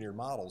genetically engineered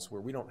models where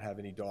we don't have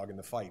any dog in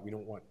the fight. We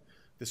don't want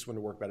this one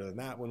to work better than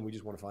that one. We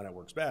just want to find out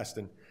what works best.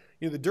 And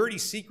the dirty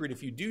secret,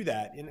 if you do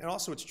that, and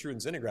also it's true in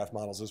xenograft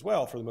models as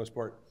well for the most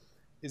part,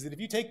 is that if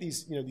you take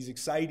these, these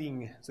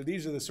exciting, so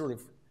these are the sort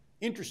of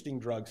interesting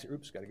drugs.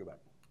 Oops, got to go back.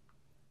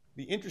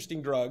 The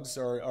interesting drugs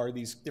are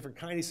these different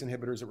kinase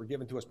inhibitors that were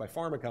given to us by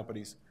pharma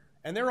companies,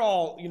 and they're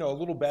all, a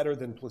little better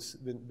than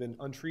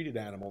untreated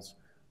animals,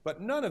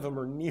 but none of them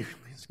are nearly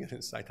as good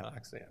as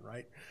Cytoxan,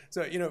 right?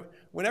 So,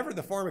 whenever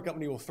the pharma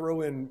company will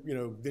throw in,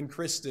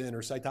 Vincristine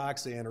or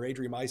Cytoxan or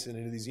Adriamycin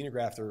into these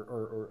xenograft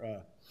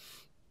or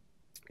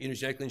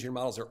genetically engineered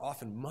models, they're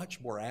often much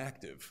more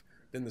active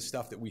than the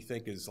stuff that we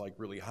think is like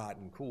really hot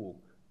and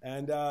cool.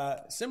 And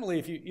similarly,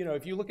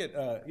 if you look at,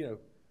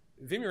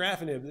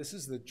 vimurafenib, this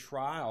is the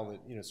trial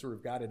that, sort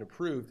of got it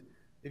approved.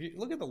 If you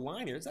look at the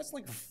line here, that's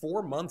like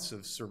 4 months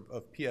of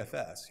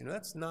PFS.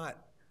 That's not,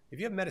 if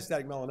you have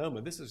metastatic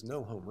melanoma, this is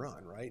no home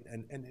run, right?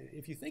 And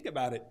if you think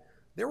about it,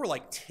 there were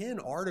like 10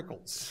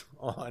 articles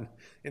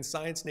in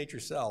Science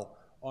Nature Cell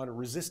on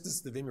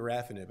resistance to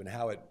vimurafenib and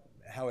how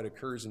it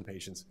occurs in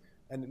patients.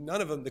 And none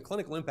of them, the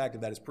clinical impact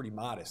of that is pretty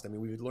modest. I mean,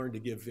 we've learned to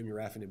give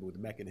vimurafenib with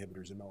MEK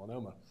inhibitors in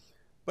melanoma.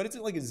 But it's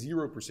like a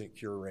 0%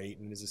 cure rate,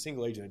 and as a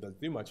single agent, it doesn't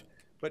do much.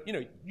 But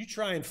you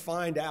try and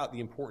find out the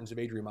importance of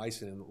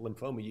Adriamycin in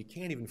lymphoma, you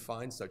can't even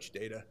find such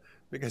data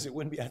because it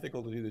wouldn't be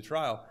ethical to do the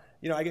trial.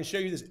 I can show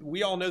you this.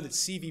 We all know that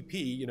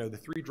CVP, the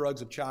 3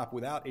 drugs of CHOP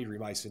without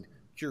Adriamycin,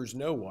 cures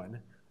no one,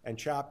 and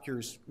CHOP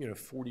cures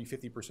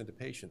 40–50% of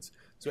patients.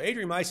 So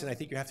Adriamycin, I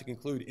think you have to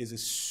conclude, is a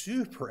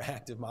super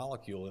active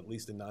molecule, at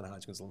least in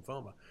non-Hodgkin's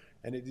lymphoma,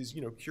 and it is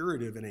think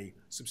in a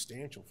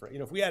substantial.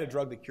 If we had a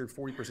drug that cured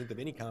 40% of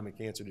any common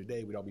cancer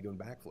today, we'd all be doing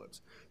backflips.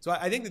 So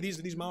I think that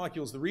these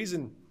molecules, the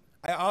reason.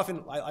 I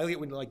get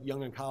when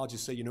young oncologists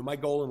say, my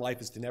goal in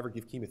life is to never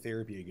give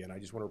chemotherapy again. I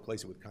just want to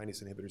replace it with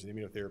kinase inhibitors and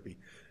immunotherapy.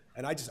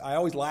 And I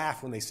always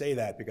laugh when they say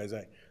that because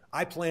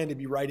I plan to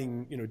be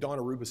writing,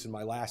 Dawnarubis in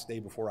my last day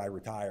before I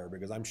retire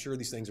because I'm sure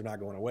these things are not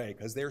going away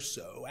because they're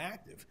so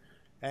active.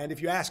 And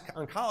if you ask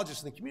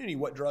oncologists in the community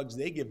what drugs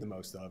they give the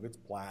most of, it's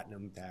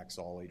platinum,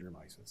 Taxol,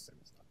 Adriamycin, same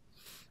stuff.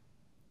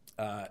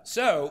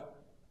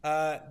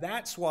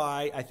 That's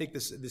why I think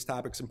this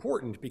topic's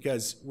important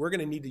because we're going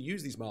to need to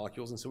use these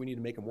molecules, and so we need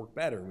to make them work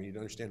better. We need to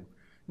understand.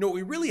 What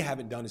we really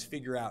haven't done is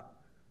figure out,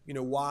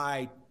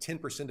 why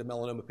 10% of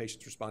melanoma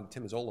patients respond to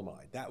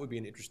temozolomide. That would be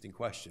an interesting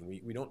question.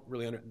 We don't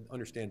really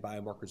understand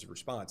biomarkers of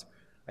response.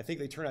 I think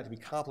they turn out to be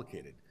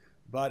complicated,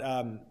 but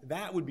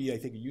that would be, I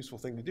think, a useful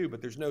thing to do.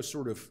 But there's no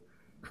sort of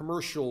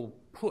commercial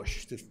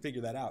push to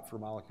figure that out for a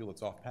molecule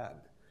that's off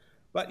patent.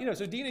 But,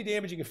 so DNA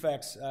damaging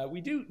effects,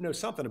 we do know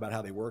something about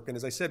how they work. And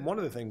as I said, one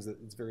of the things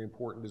that's very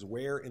important is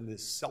where in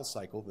this cell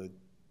cycle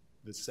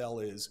the cell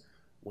is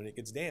when it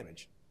gets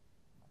damaged.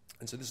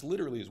 And so this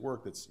literally is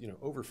work that's,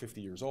 over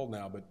 50 years old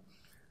now. But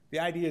the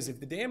idea is if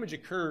the damage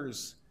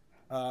occurs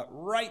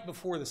right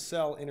before the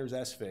cell enters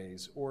S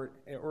phase or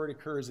it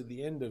occurs at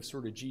the end of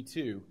sort of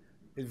G2,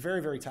 it's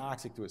very, very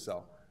toxic to a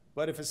cell.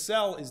 But if a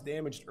cell is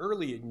damaged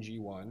early in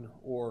G1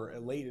 or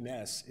late in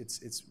S,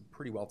 it's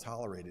pretty well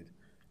tolerated.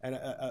 And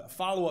a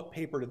follow-up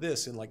paper to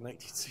this in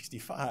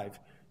 1965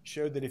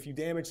 showed that if you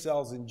damage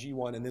cells in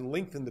G1 and then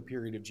lengthen the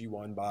period of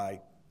G1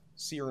 by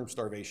serum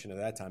starvation at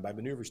that time, by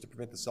maneuvers to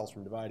prevent the cells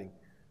from dividing,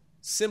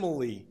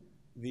 similarly,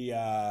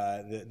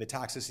 the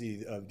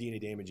toxicity of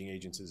DNA damaging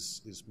agents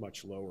is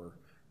much lower.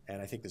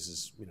 And I think this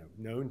is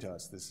known to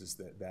us. This is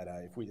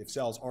that if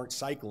cells aren't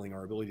cycling,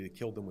 our ability to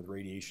kill them with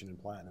radiation and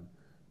platinum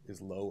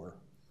is lower.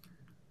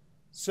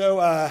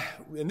 So,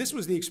 and this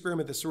was the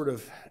experiment that sort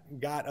of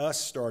got us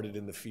started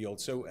in the field.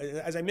 So,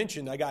 as I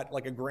mentioned, I got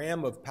like a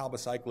gram of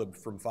palbociclib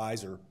from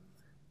Pfizer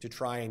to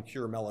try and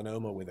cure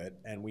melanoma with it.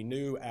 And we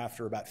knew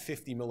after about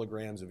 50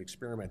 milligrams of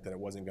experiment that it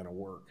wasn't going to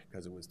work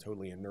because it was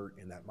totally inert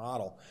in that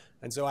model.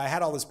 And so I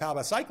had all this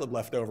palbociclib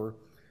left over.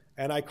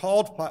 And I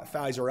called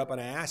Pfizer up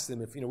and I asked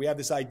them if, we have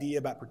this idea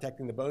about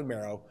protecting the bone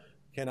marrow,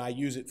 can I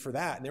use it for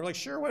that? And they were like,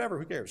 sure, whatever,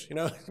 who cares?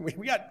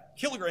 We got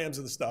kilograms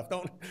of the stuff,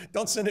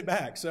 don't send it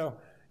back. So,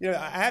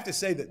 I have to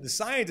say that the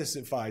scientists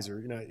at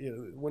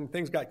Pfizer, when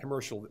things got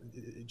commercial,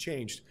 it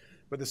changed.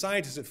 But the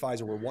scientists at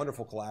Pfizer were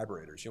wonderful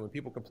collaborators. When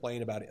people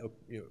complain about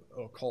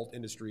occult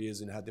industry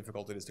is and how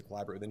difficult it is to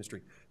collaborate with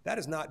industry, that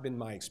has not been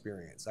my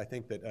experience. I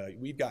think that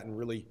we've gotten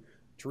really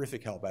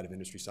terrific help out of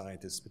industry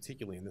scientists,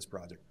 particularly in this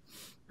project.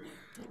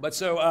 But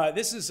so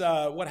this is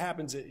what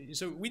happens.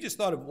 So we just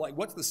thought of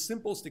what's the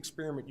simplest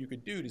experiment you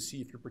could do to see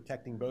if you're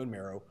protecting bone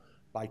marrow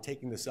by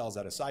taking the cells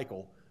out of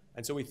cycle.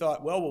 And so we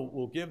thought, well,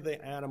 we'll give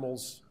the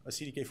animals a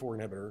CDK4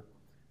 inhibitor,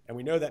 and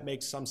we know that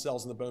makes some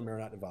cells in the bone marrow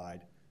not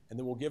divide. And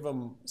then we'll give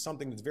them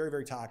something that's very,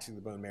 very toxic to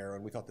the bone marrow,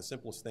 and we thought the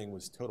simplest thing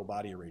was total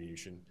body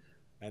irradiation.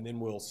 And then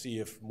we'll see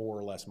if more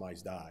or less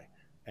mice die.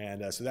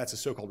 And so that's a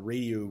so-called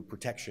radio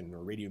protection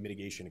or radio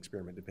mitigation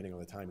experiment, depending on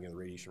the timing of the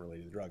radiation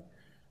related to the drug.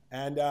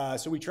 And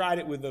so we tried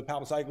it with the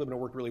palbociclib, and it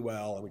worked really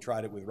well. And we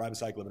tried it with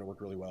ribociclib, and it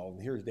worked really well. And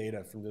here's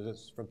data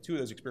from two of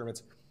those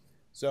experiments.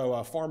 So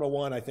Pharma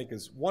 1, I think,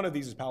 is one of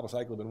these is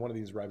palbociclib, and one of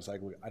these is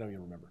ribociclib. I don't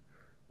even remember.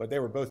 But they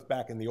were both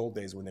back in the old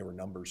days when they were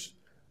numbers.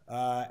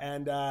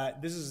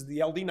 This is the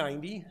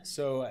LD90,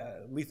 so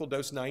lethal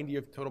dose 90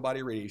 of total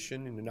body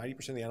radiation, and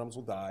 90% of the animals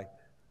will die.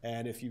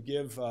 And if you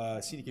give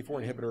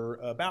CDK4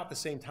 inhibitor about the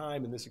same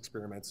time in this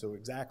experiment, so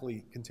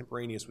exactly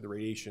contemporaneous with the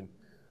radiation,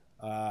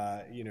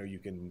 you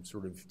can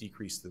sort of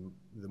decrease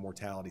the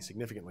mortality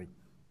significantly.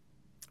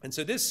 And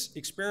so this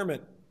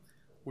experiment,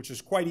 which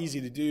is quite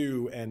easy to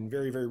do and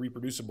very, very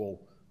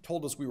reproducible,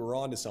 told us we were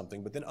onto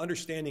something. But then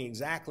understanding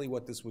exactly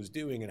what this was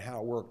doing and how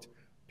it worked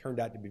turned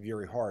out to be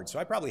very hard. So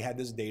I probably had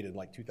this data in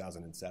like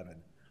 2007,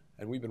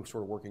 and we've been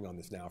sort of working on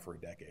this now for a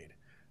decade.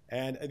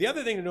 And the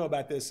other thing to know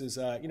about this is,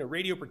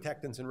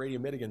 radioprotectants and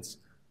radiomitigants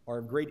are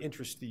of great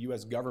interest to the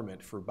U.S.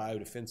 government for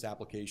biodefense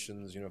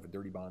applications, if a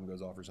dirty bomb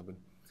goes off or something.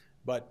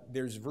 But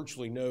there's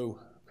virtually no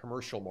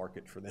commercial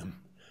market for them.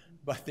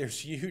 But there's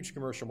huge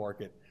commercial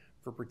market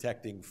for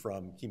protecting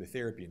from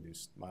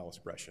chemotherapy-induced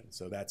myelosuppression.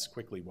 So that's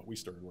quickly what we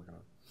started working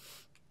on.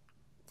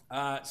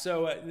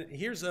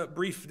 Here's a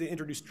brief to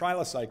introduce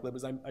trilaciclib.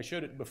 As I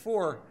showed it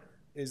before,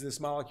 is this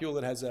molecule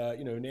that has a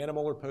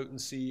nanomolar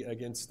potency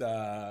against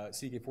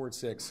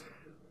CDK4/6.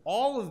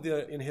 All of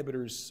the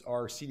inhibitors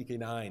are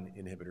CDK9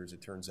 inhibitors,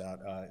 it turns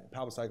out.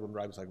 Palbociclib and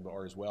ribociclib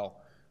are as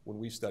well when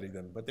we've studied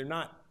them, but they're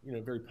not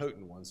very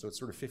potent ones, so it's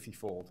sort of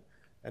 50-fold.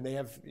 And they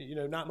have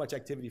not much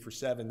activity for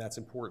 7. That's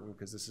important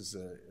because this is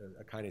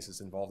a kinase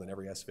that's involved in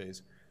every S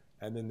phase.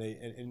 And then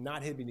and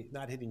not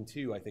hitting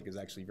 2, I think, is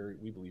actually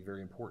we believe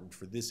very important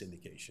for this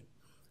indication.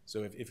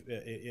 So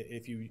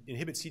if you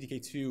inhibit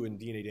CDK2 and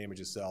DNA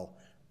damage a cell,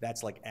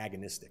 that's like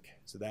agonistic.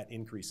 So that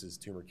increases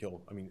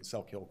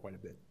cell kill quite a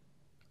bit.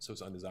 So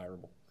it's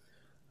undesirable.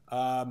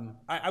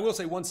 I will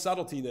say one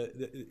subtlety that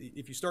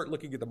if you start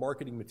looking at the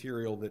marketing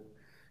material that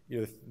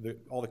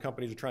all the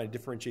companies are trying to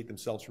differentiate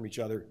themselves from each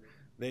other,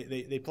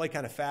 they play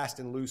kind of fast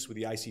and loose with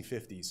the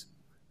IC50s.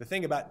 The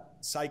thing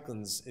about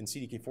cyclins and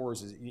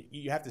CDK4s is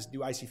you have to do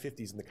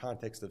IC50s in the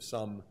context of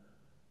some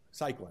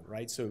cyclin,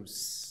 right? So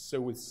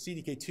with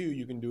CDK2,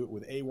 you can do it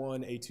with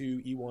A1,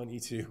 A2, E1,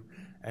 E2,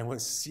 and with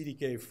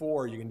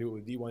CDK4, you can do it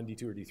with D1,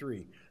 D2, or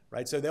D3,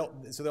 right? So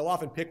they'll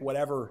often pick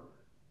whatever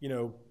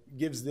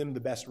gives them the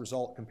best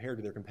result compared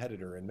to their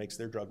competitor and makes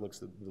their drug looks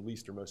the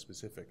least or most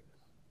specific.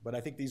 But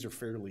I think these are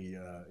fairly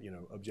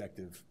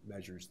objective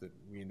measures that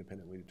we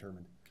independently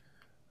determined.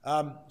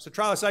 So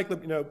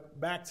trilaciclib,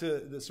 back to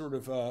the sort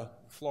of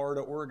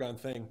Florida, Oregon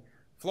thing.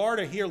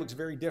 Florida here looks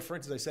very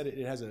different. As I said,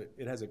 it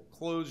has a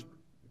closed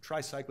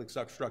tricyclic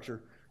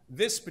structure.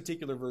 This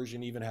particular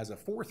version even has a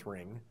 4th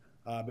ring,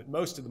 but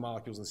most of the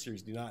molecules in the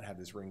series do not have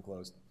this ring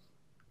closed.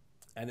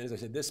 And then, as I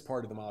said, this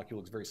part of the molecule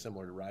looks very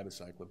similar to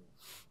ribociclib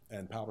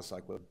and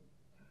palbociclib.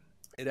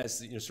 It has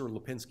sort of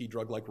Lipinski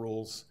drug-like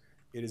rules.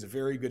 It is a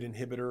very good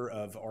inhibitor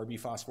of RB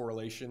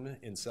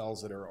phosphorylation in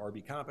cells that are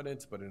RB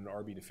competent, but in an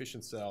RB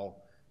deficient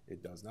cell,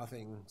 it does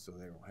nothing, so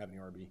they don't have any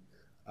RB.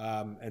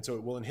 And so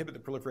it will inhibit the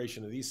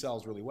proliferation of these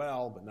cells really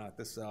well, but not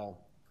this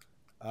cell.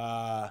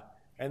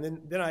 And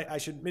then I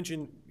should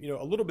mention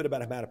a little bit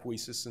about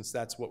hematopoiesis, since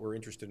that's what we're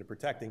interested in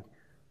protecting.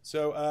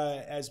 So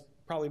as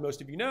probably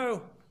most of you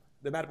know,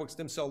 the hematopoietic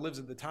stem cell lives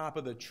at the top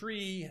of the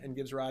tree and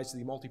gives rise to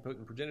the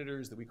multipotent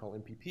progenitors that we call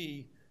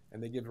MPP,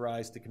 and they give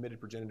rise to committed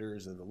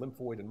progenitors of the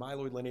lymphoid and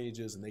myeloid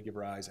lineages, and they give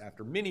rise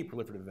after many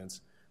proliferative events.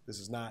 This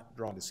is not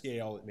drawn to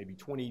scale. It may be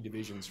 20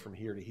 divisions from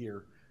here to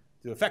here.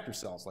 to effector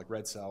cells like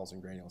red cells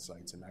and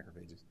granulocytes and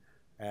macrophages.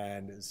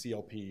 And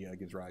CLP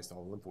gives rise to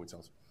all the lymphoid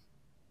cells.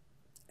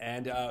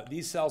 And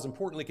these cells,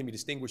 importantly, can be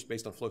distinguished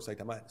based on flow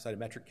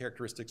cytometric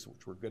characteristics,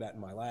 which we're good at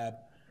in my lab.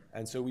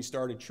 And so we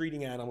started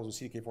treating animals with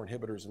CDK4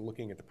 inhibitors and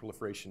looking at the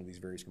proliferation of these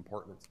various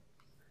compartments.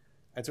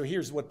 And so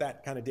here's what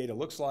that kind of data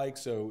looks like.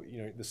 So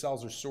the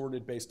cells are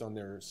sorted based on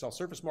their cell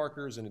surface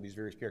markers and these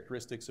various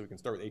characteristics. So we can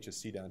start with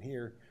HSC down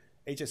here.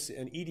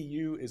 HSC, and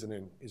EDU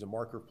is a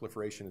marker of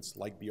proliferation. It's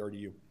like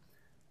BRDU.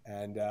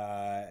 And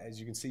as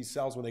you can see,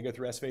 cells, when they go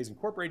through S phase,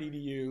 incorporate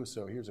EDU.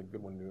 So here's a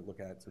good one to look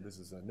at. So this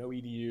is a no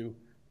EDU.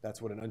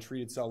 That's what an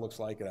untreated cell looks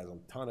like. It has a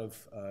ton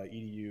of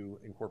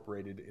EDU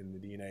incorporated in the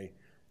DNA.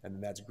 And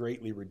then that's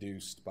greatly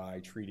reduced by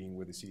treating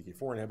with a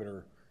CDK4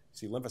 inhibitor.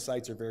 See,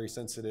 lymphocytes are very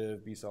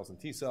sensitive, B cells and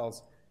T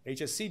cells.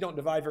 HSC don't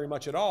divide very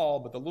much at all,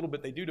 but the little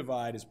bit they do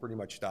divide is pretty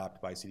much stopped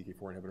by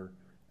CDK4 inhibitor.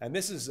 And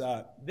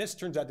this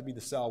turns out to be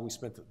the cell we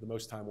spent the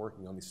most time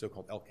working on, these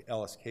so-called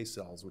LSK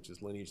cells, which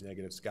is lineage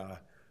negative, SCA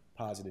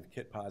positive,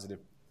 KIT positive,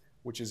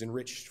 which is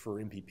enriched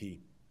for MPP.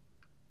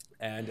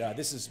 And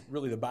this is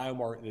really the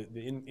biomarker,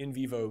 the in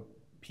vivo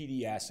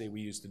PD assay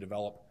we used to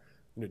develop.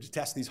 To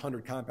test these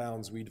 100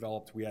 compounds we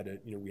developed, we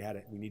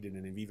needed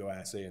an in vivo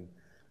assay, and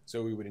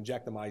so we would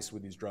inject the mice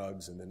with these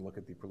drugs and then look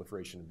at the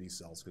proliferation of these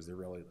cells because they're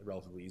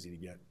relatively easy to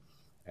get.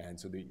 And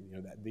so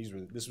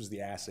this was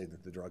the assay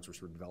that the drugs were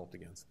sort of developed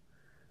against.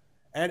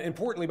 And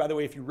importantly, by the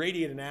way, if you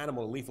radiate an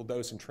animal at a lethal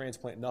dose and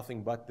transplant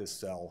nothing but this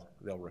cell,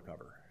 they'll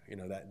recover.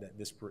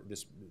 This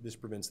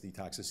prevents the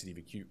toxicity of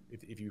acute.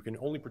 If you can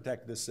only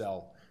protect this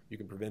cell, you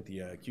can prevent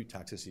the acute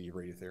toxicity of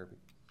radiotherapy.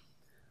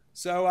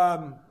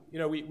 So,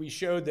 we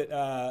showed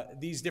that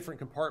these different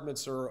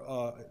compartments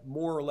are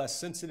more or less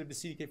sensitive to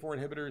CDK4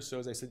 inhibitors. So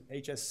as I said,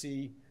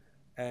 HSC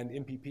and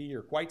MPP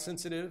are quite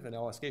sensitive, and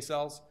LSK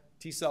cells.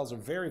 T cells are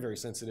very, very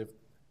sensitive.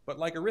 But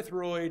like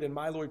erythroid and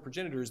myeloid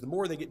progenitors, the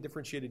more they get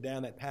differentiated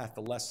down that path,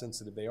 the less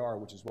sensitive they are,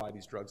 which is why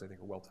these drugs, I think,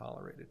 are well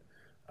tolerated.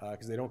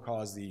 Because they don't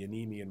cause the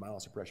anemia and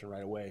myelosuppression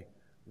right away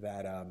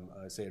that,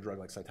 say, a drug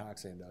like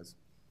Cytoxan does.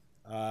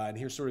 And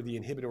here's sort of the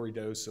inhibitory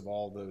dose of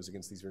all of those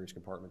against these various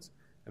compartments.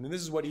 And then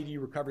this is what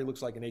EDU recovery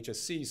looks like in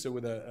HSC. So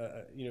with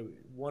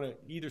one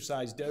either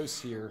size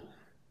dose here,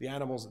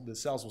 the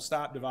cells will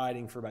stop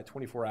dividing for about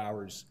 24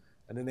 hours,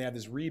 and then they have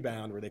this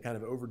rebound where they kind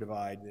of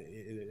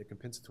overdivide, a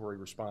compensatory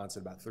response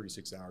at about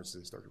 36 hours so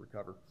they start to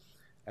recover.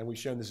 And we've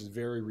shown this is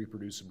very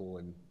reproducible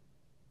in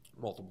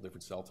multiple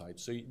different cell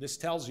types. So this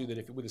tells you that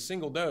if with a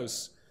single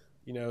dose,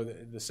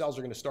 the cells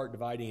are going to start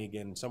dividing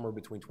again somewhere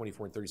between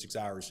 24 and 36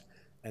 hours.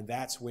 And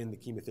that's when the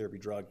chemotherapy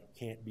drug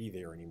can't be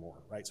there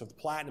anymore, right? So if the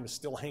platinum is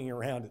still hanging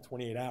around at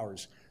 28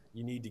 hours,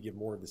 you need to give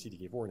more of the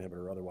CDK4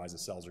 inhibitor, otherwise the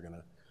cells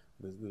are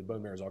the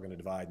bone marrow is all going to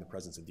divide in the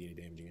presence of DNA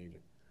damaging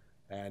agent.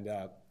 And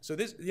so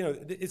this,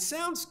 it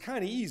sounds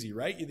kind of easy,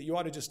 right? You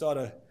ought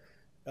to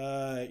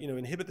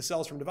inhibit the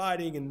cells from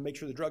dividing and make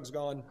sure the drug's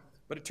gone.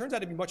 But it turns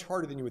out to be much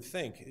harder than you would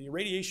think.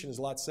 Radiation is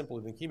a lot simpler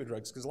than chemo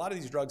drugs because a lot of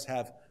these drugs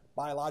have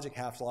biologic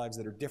half-lives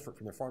that are different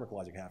from their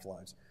pharmacologic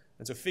half-lives.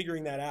 And so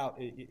figuring that out,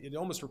 it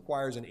almost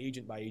requires an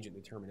agent-by-agent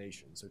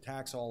determination. So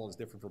Taxol is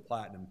different for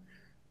platinum,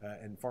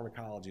 and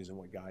pharmacology is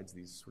what guides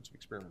these sorts of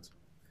experiments.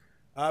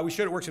 We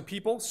showed it works in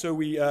people. So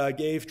we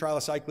gave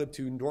trilaciclib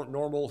to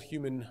normal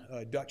human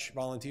Dutch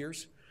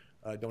volunteers.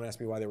 Don't ask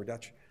me why they were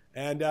Dutch.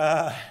 And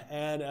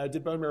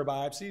did bone marrow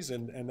biopsies,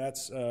 and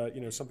that's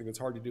something that's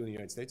hard to do in the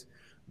United States.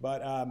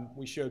 But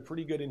we showed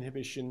pretty good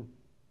inhibition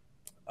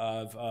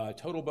of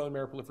total bone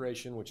marrow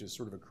proliferation, which is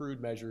sort of a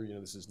crude measure.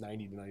 This is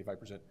 90 to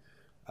 95%.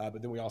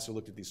 But then we also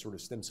looked at these sort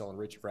of stem cell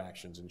enriched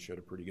fractions and showed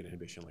a pretty good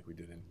inhibition like we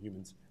did in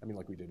humans,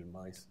 like we did in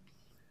mice.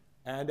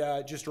 And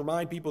just to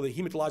remind people that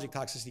hematologic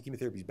toxicity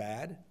chemotherapy is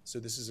bad. So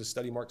this is a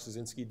study Mark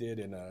Szynski did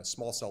in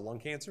small cell lung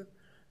cancer,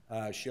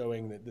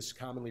 showing that this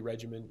commonly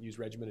used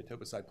regimen of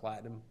etoposide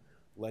platinum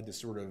led to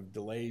sort of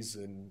delays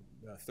in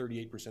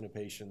 38% of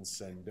patients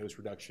and dose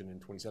reduction in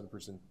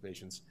 27% of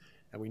patients.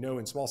 And we know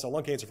in small cell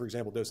lung cancer, for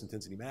example, dose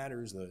intensity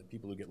matters. The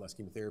people who get less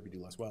chemotherapy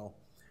do less well,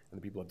 and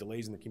the people who have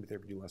delays in the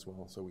chemotherapy do less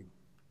well. So we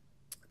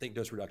think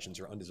dose reductions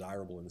are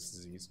undesirable in this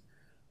disease.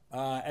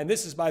 And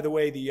this is, by the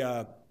way,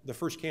 the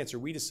first cancer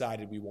we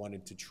decided we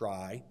wanted to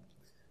try.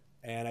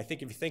 And I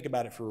think if you think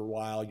about it for a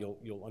while,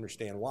 you'll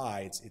understand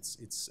why.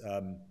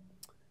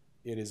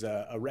 It is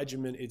a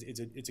regimen.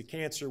 It's a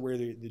cancer where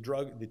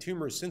the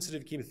tumor is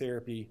sensitive to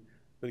chemotherapy,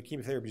 but the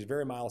chemotherapy is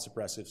very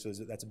myelosuppressive, so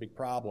that's a big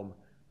problem.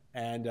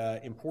 And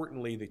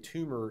importantly, the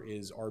tumor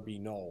is RB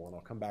null, and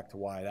I'll come back to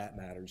why that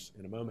matters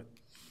in a moment.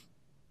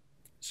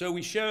 So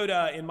we showed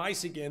in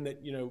mice again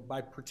that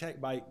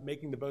by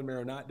making the bone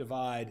marrow not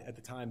divide at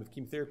the time of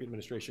chemotherapy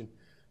administration,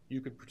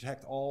 you could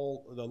protect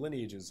all the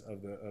lineages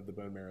of the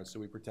bone marrow. So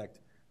we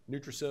protect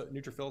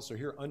neutrophils. So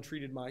here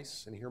untreated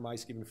mice, and here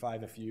mice given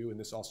 5-FU, and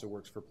this also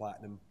works for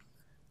platinum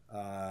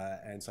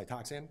and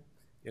Cytoxan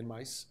in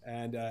mice.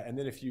 And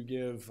then if you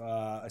give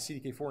a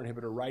CDK4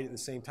 inhibitor right at the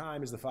same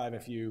time as the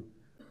 5-FU,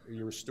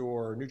 you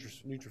restore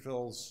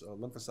neutrophils,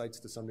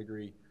 lymphocytes to some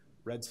degree,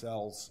 red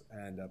cells,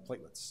 and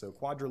platelets. So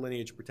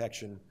quadrilineage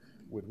protection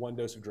with one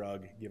dose of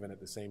drug given at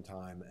the same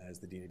time as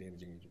the DNA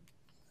damaging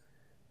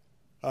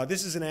agent.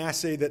 This is an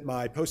assay that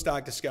my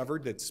postdoc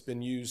discovered that's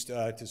been used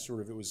to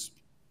sort of, it was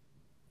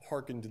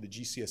harkened to the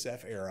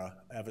GCSF era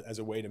as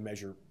a way to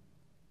measure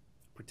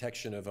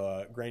protection of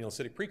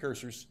granulocytic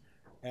precursors.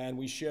 And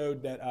we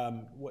showed that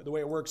the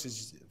way it works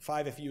is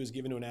 5-FU is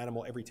given to an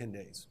animal every 10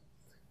 days.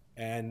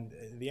 And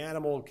the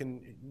animal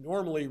can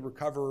normally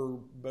recover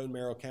bone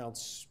marrow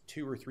counts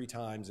 2 or 3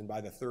 times, and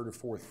by the 3rd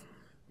or 4th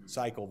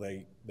cycle,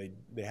 they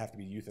have to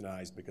be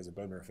euthanized because of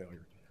bone marrow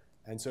failure.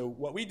 And so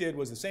what we did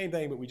was the same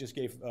thing, but we just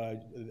gave a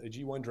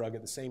G1 drug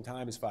at the same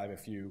time as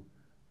 5-FU.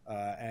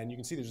 And you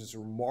can see there's this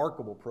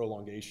remarkable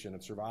prolongation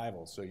of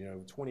survival. So,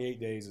 28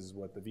 days is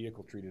what the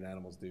vehicle-treated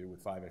animals do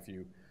with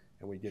 5-FU,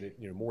 and we get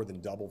it, more than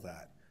double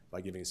that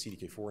by giving a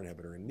CDK4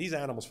 inhibitor. And these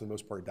animals, for the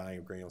most part, are dying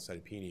of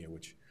granulocytopenia,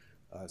 which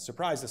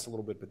surprised us a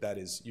little bit, but that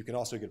is, you can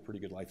also get pretty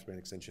good lifespan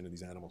extension of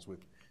these animals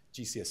with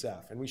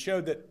GCSF. And we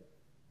showed that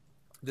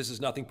this is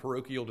nothing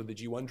parochial to the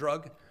G1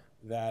 drug,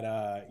 that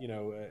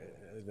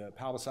the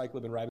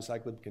palbociclib and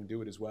ribociclib can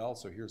do it as well.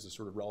 So here's the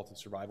sort of relative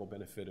survival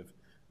benefit of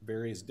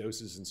various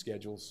doses and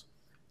schedules.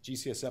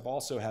 GCSF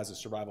also has a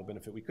survival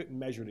benefit. We couldn't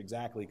measure it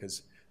exactly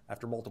because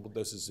after multiple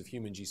doses of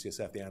human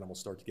GCSF, the animals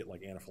start to get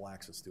like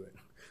anaphylaxis to it.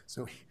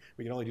 So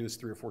we can only do this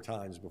 3 or 4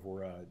 times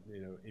before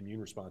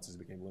immune responses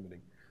became limiting.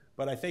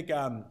 But I think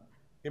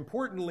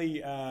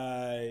importantly,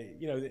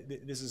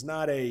 this is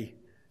not a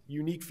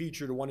unique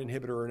feature to one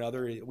inhibitor or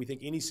another. We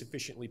think any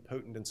sufficiently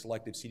potent and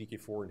selective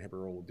CDK4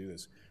 inhibitor will do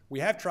this. We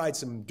have tried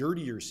some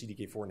dirtier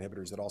CDK4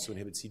 inhibitors that also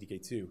inhibit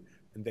CDK2,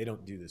 and they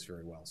don't do this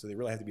very well. So they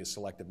really have to be a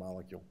selective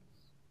molecule.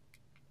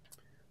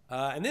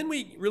 And then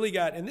we really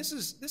got, and this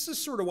is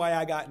sort of why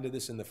I got into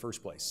this in the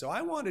first place. So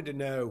I wanted to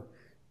know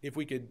if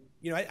we could,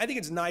 I think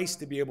it's nice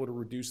to be able to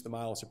reduce the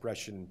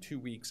myelosuppression 2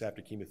 weeks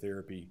after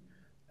chemotherapy,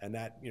 and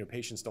that,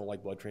 patients don't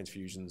like blood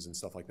transfusions and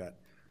stuff like that.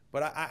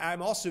 But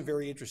I'm also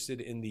very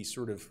interested in the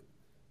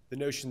the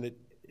notion that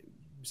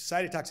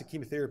cytotoxic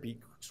chemotherapy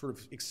sort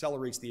of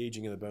accelerates the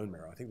aging of the bone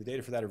marrow. I think the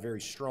data for that are very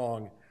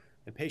strong,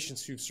 and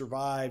patients who've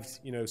survived,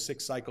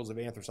 6 cycles of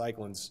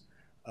anthracyclines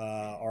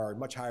are at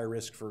much higher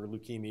risk for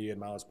leukemia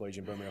and myelodysplasia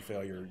and bone marrow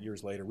failure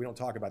years later. We don't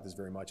talk about this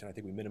very much, and I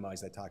think we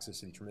minimize that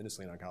toxicity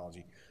tremendously in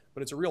oncology.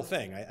 But it's a real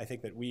thing. I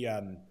think that we,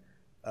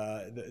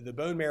 the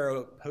bone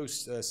marrow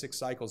post 6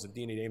 cycles of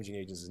DNA damaging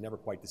agents is never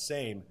quite the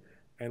same,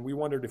 and we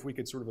wondered if we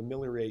could sort of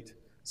ameliorate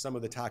some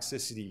of the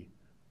toxicity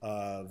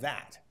of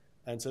that.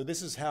 And so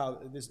this is how,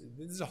 this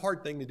is a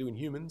hard thing to do in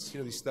humans.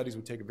 These studies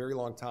would take a very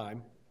long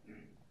time.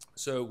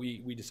 So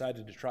we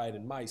decided to try it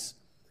in mice.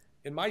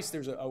 In mice,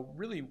 there's a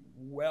really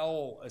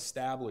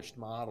well-established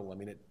model. I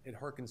mean,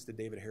 it harkens to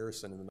David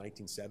Harrison in the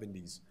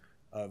 1970s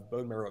of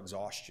bone marrow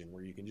exhaustion,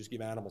 where you can just give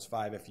animals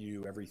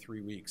 5-FU every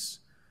 3 weeks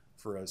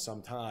for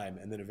some time,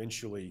 and then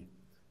eventually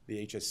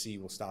the HSC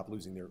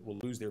will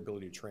lose their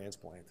ability to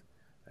transplant.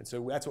 And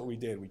so that's what we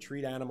did. We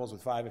treat animals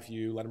with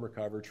 5-FU, let them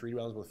recover, treat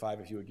animals with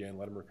 5-FU again,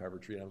 let them recover,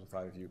 treat animals with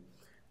 5-FU.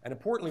 And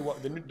importantly,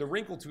 the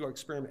wrinkle to our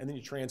experiment, and then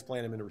you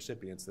transplant them into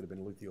recipients that have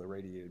been leuthio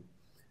irradiated.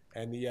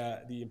 And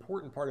the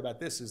important part about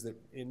this is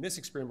that in this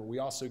experiment, we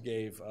also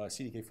gave a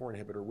CDK4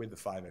 inhibitor with the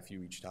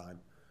 5-FU each time.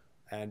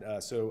 And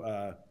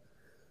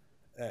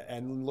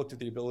and looked at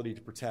the ability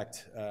to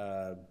protect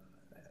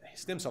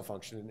stem cell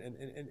function.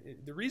 And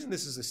the reason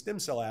this is a stem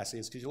cell assay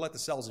is because you let the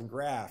cells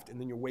engraft, and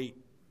then you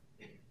wait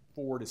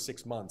 4 to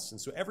 6 months.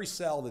 And so every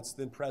cell that's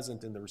then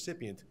present in the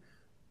recipient,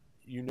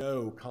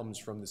 comes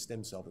from the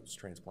stem cell that was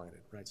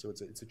transplanted, right? So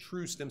it's a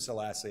true stem cell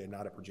assay and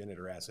not a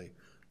progenitor assay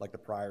like the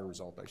prior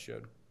result I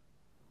showed.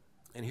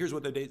 And here's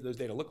what those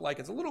data look like.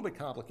 It's a little bit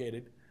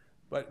complicated,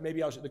 but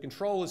maybe the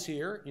control is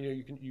here.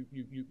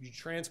 You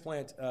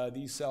transplant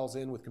these cells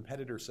in with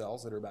competitor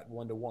cells that are about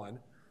 1-to-1.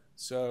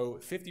 So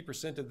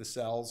 50% of the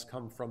cells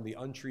come from the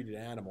untreated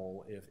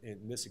animal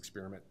in this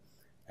experiment.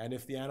 And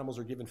if the animals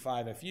are given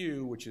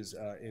 5-FU, which is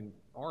in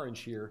orange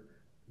here,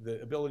 the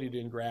ability to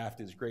engraft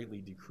is greatly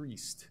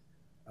decreased.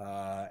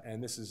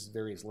 And this is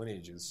various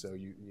lineages. So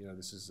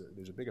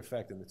there's a big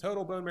effect in the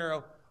total bone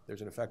marrow.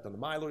 There's an effect on the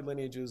myeloid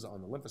lineages,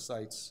 on the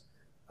lymphocytes.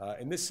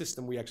 In this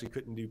system, we actually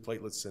couldn't do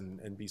platelets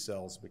and B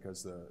cells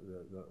because the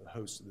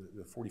host,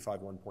 the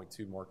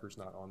 45(1.2) marker is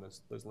not on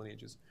those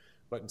lineages.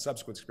 But in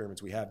subsequent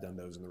experiments, we have done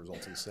those, and the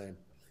results are the same.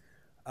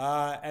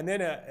 And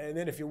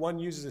then if one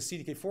uses a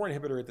CDK4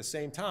 inhibitor at the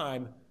same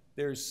time,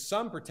 there's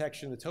some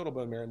protection in the total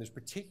bone marrow, and there's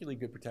particularly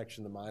good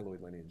protection in the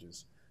myeloid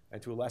lineages,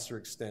 and to a lesser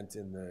extent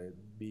in the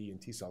B and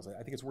T cells.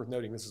 I think it's worth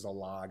noting this is a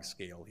log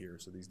scale here,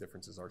 so these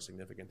differences are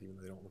significant, even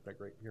though they don't look that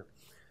great here.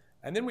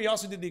 And then we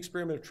also did the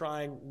experiment of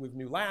trying with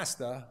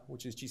Neulasta,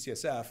 which is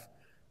GCSF,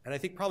 and I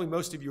think probably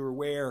most of you are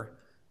aware,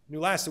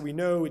 Neulasta, we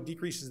know it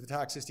decreases the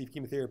toxicity of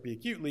chemotherapy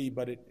acutely,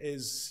 but it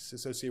is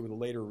associated with a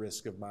later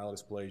risk of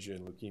myelodysplasia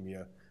and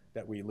leukemia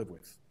that we live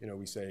with.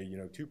 We say,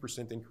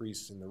 2%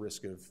 increase in the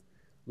risk of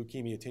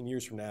leukemia 10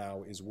 years from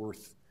now is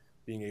worth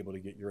being able to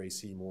get your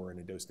AC more in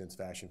a dose-dense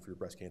fashion for your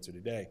breast cancer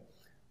today.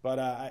 But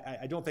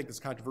I don't think it's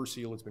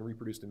controversial. It's been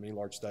reproduced in many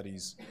large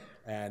studies,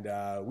 and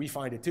we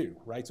find it too,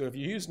 right? So if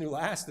you use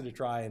Neulasta to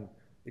try and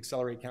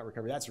accelerate count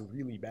recovery. That's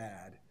really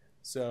bad.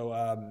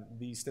 So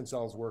these stem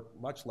cells work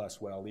much less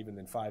well even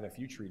than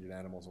 5-FU treated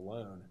animals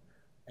alone.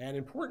 And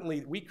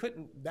importantly,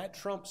 that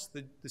trumps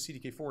the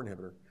CDK4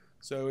 inhibitor.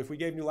 So if we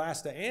gave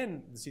Neulasta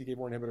and the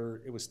CDK4 inhibitor,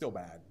 it was still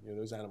bad.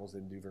 Those animals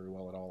didn't do very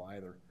well at all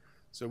either.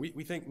 So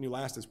we think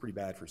Neulasta is pretty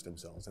bad for stem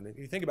cells. And if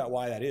you think about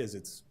why that is,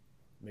 it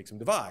makes them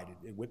divide.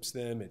 It whips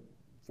them. It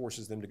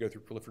forces them to go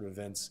through proliferative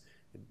events.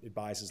 It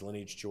biases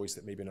lineage choice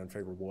that may be an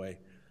unfavorable way.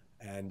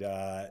 And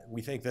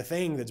we think the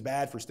thing that's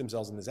bad for stem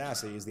cells in this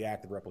assay is the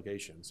active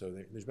replication. So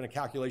there's been a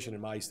calculation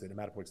in mice that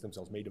hematopoietic stem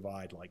cells may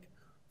divide like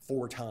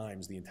 4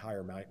 times the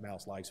entire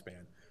mouse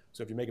lifespan.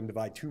 So if you make them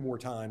divide 2 more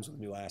times with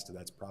Neulasta,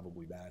 that's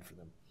probably bad for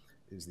them,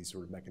 is the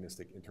sort of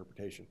mechanistic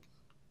interpretation.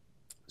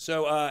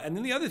 So, and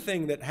then the other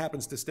thing that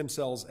happens to stem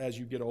cells as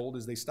you get old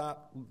is they lose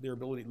their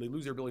ability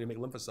to make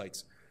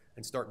lymphocytes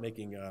and start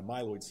making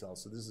myeloid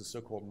cells. So this is a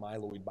so-called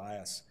myeloid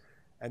bias.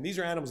 And these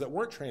are animals that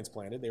weren't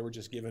transplanted. They were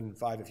just given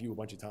 5-FU a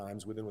bunch of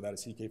times with and without a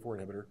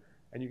CDK4 inhibitor.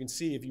 And you can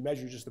see if you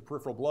measure just the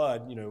peripheral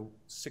blood,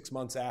 6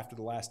 months after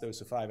the last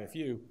dose of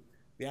 5-FU,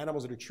 the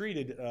animals that are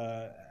treated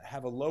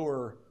have a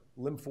lower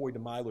lymphoid to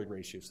myeloid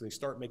ratio. So they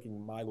start making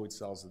myeloid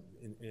cells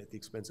at the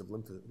expense of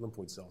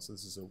lymphoid cells. So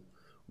this is a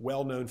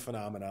well-known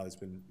phenomenon that's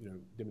been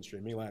demonstrated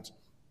in many labs.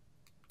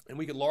 And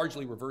we could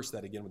largely reverse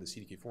that again with a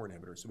CDK4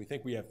 inhibitor. So we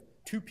think we have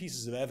 2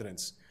 pieces of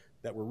evidence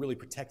that we're really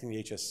protecting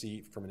the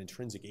HSC from an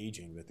intrinsic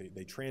aging, that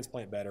they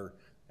transplant better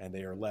and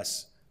they are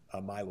less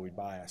myeloid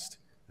biased.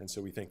 And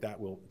so we think that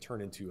will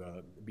turn into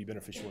be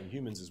beneficial in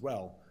humans as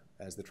well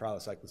as the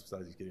trilaciclib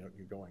studies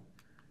get going.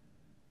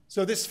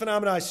 So this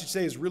phenomenon, I should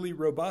say, is really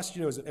robust.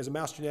 As a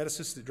mouse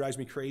geneticist, it drives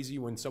me crazy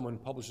when someone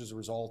publishes a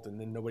result and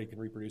then nobody can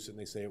reproduce it and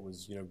they say it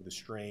was, the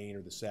strain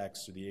or the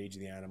sex or the age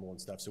of the animal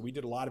and stuff. So we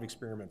did a lot of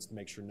experiments to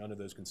make sure none of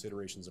those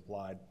considerations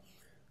applied.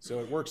 So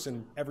it works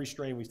in every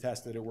strain we've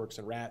tested. It works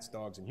in rats,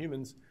 dogs, and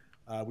humans.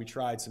 We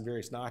tried some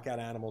various knockout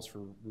animals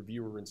for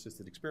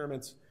reviewer-insisted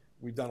experiments.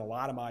 We've done a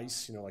lot of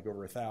mice, like over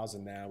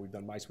 1,000 now. We've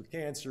done mice with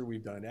cancer.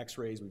 We've done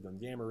X-rays. We've done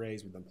gamma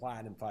rays. We've done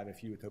platinum,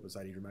 5-FU with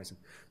topocyte adriamycin.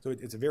 So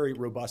it's a very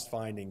robust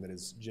finding that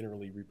is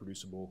generally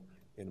reproducible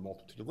in a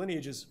multitude of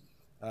lineages,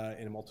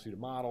 in a multitude of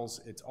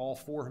models. It's all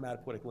 4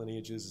 hematopoietic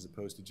lineages as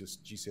opposed to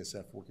just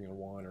GCSF working on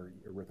 1 or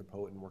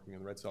erythropoietin working on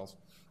the red cells.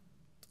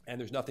 And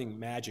there's nothing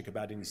magic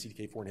about any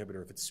CDK4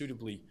 inhibitor. If it's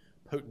suitably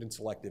potent and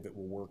selective, it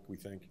will work, we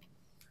think.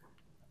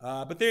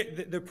 But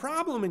the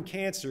problem in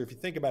cancer, if you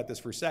think about this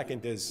for a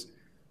second, is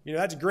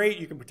that's great,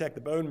 you can protect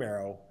the bone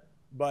marrow,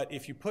 but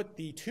if you put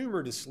the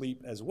tumor to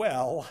sleep as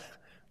well,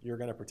 you're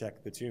going to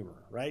protect the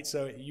tumor, right?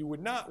 So you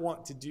would not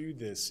want to do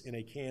this in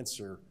a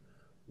cancer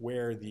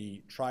where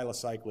the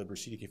trilaciclib or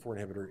CDK4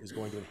 inhibitor is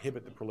going to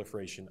inhibit the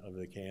proliferation of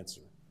the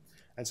cancer.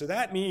 And so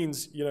that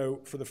means,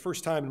 for the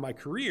first time in my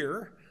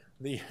career,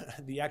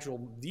 the actual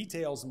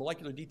details, the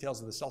molecular details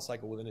of the cell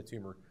cycle within a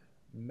tumor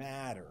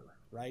matter,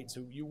 right?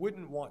 So you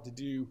wouldn't want to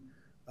do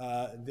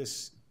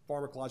this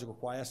pharmacological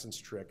quiescence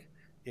trick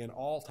in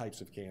all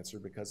types of cancer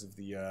because of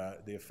the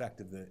effect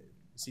of the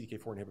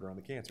CDK4 inhibitor on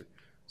the cancer.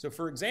 So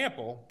for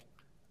example,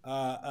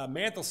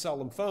 mantle cell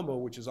lymphoma,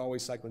 which is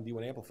always cyclin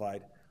D1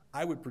 amplified,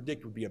 I would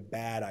predict would be a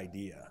bad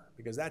idea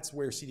because that's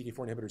where CDK4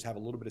 inhibitors have a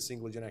little bit of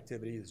single agent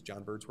activity, as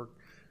John Bird's work.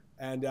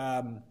 And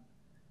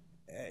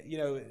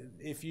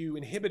if you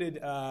inhibited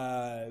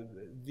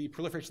the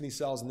proliferation of these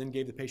cells and then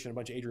gave the patient a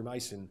bunch of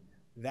adriamycin,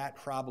 that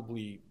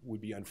probably would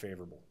be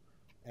unfavorable.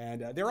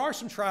 And there are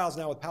some trials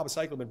now with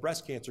palbociclib in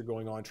breast cancer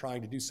going on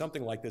trying to do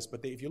something like this,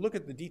 but if you look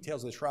at the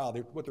details of the trial,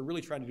 what they're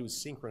really trying to do is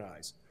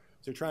synchronize.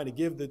 So they're trying to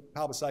give the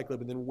palbociclib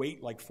and then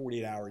wait like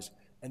 48 hours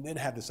and then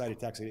have the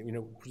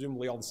cytotoxic.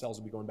 Presumably all the cells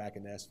will be going back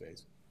into S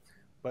phase.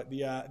 But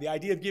the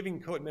idea of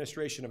giving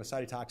co-administration of a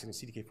cytotoxin and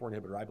CDK4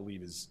 inhibitor, I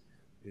believe, is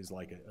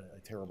like a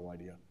terrible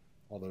idea,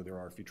 although there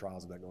are a few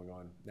trials of that going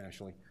on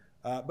nationally.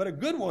 But a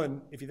good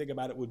one, if you think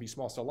about it, would be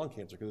small cell lung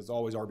cancer because it's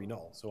always RB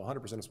null. So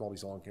 100% of small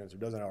cell lung cancer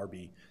doesn't have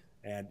RB.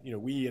 And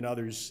we and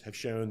others have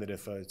shown that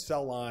if a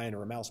cell line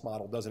or a mouse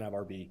model doesn't have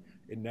RB,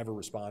 it never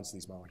responds to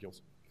these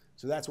molecules.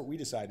 So that's what we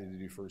decided to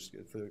do first,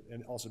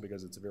 and also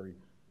because it's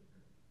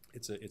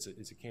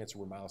a cancer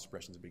where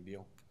myelosuppression is a big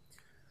deal.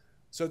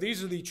 So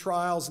these are the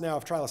trials now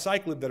of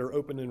trilaciclib that are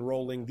open and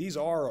enrolling. These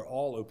are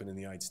all open in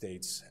the United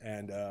States,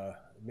 and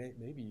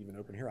maybe even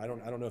open here. I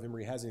don't know if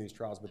Emory has any of these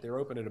trials, but they're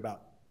open at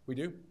about. We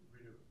do.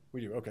 We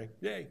do. Okay.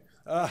 Yay.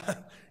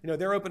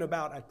 They're open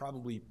about at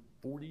probably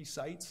 40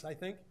 sites, I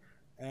think.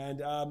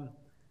 And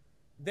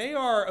they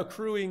are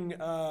accruing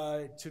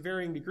to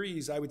varying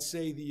degrees. I would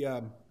say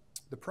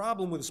the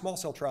problem with the small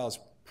cell trial is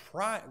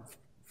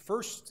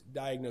first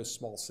diagnosed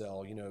small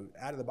cell,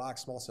 out of the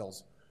box small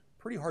cells,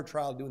 pretty hard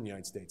trial to do in the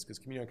United States because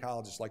community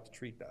oncologists like to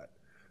treat that.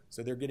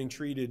 So they're getting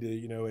treated,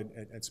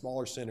 at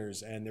smaller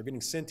centers, and they're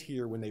getting sent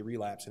here when they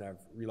relapse and have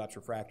relapse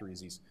refractory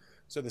disease.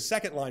 So the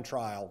second line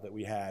trial that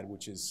we had,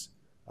 which is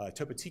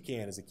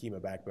topotecan as a chemo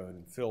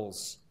backbone,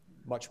 fills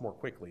much more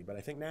quickly. But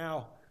I think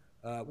now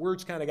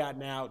word's kind of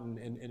gotten out,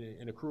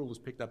 and accrual was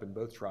picked up in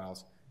both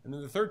trials. And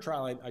then the third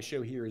trial I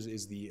show here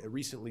is the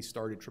recently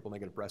started triple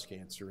negative breast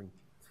cancer.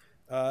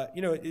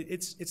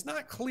 It's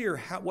not clear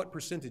what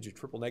percentage of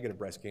triple-negative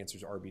breast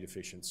cancers are RB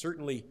deficient.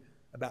 Certainly,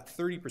 about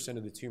 30%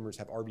 of the tumors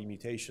have RB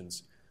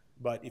mutations.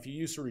 But if you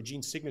use sort of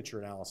gene signature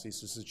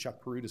analysis, this is Chuck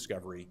Peru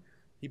discovery,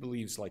 he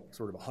believes like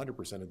sort of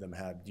 100% of them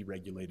have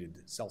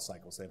deregulated cell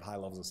cycles. They have high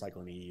levels of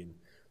cyclin E and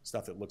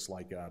stuff that looks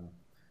like a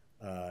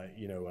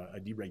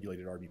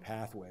deregulated RB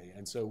pathway.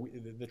 And so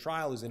the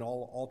trial is in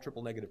all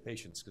triple-negative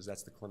patients because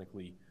that's the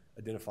clinically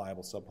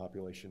identifiable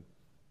subpopulation.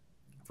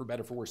 For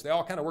better or for worse, they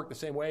all kind of work the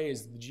same way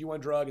as the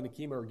G1 drug and the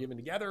chemo are given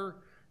together,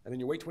 and then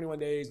you wait 21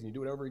 days and you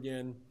do it over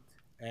again.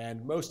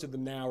 And most of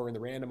them now are in the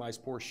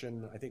randomized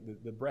portion. I think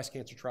the breast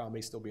cancer trial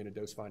may still be in a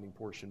dose-finding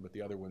portion, but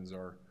the other ones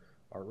are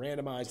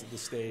randomized at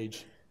this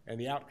stage. And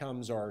the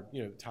outcomes are,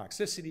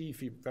 toxicity,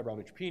 febrile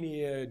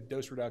neutropenia,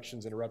 dose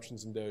reductions,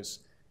 interruptions in dose,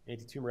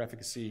 anti-tumor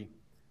efficacy.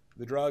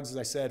 The drugs, as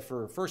I said,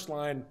 for first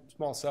line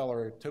small cell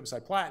are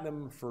etoposide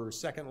platinum. For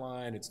second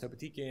line, it's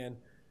topotecan.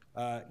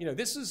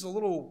 This is a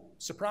little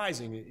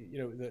surprising.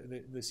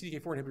 The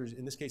CDK4 inhibitors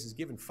in this case is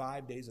given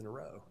 5 days in a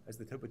row, as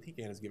the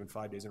topotecan is given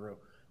 5 days in a row.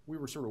 We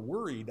were sort of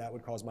worried that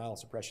would cause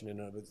myelosuppression in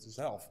and of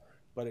itself,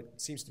 but it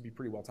seems to be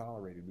pretty well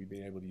tolerated. We've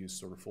been able to use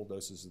sort of full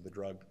doses of the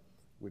drug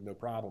with no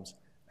problems.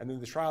 And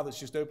then the trial that's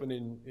just opened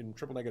in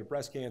triple-negative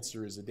breast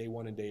cancer is a day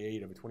 1 and day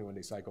 8 of a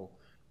 21-day cycle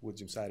with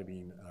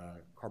gemcitabine,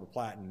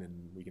 carboplatin,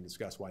 and we can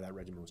discuss why that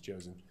regimen was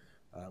chosen.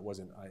 It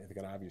wasn't, I think,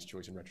 an obvious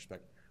choice in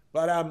retrospect.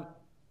 But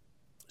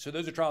so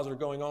those are trials that are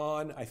going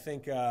on. I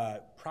think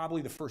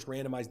probably the first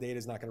randomized data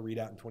is not going to read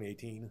out in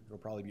 2018. It'll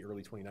probably be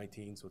early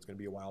 2019, so it's going to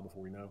be a while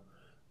before we know,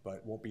 but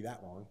it won't be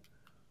that long.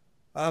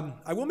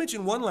 I will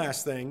mention one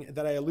last thing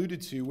that I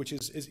alluded to, which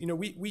is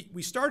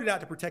we started out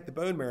to protect the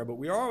bone marrow, but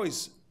we are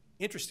always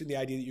interested in the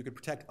idea that you could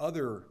protect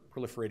other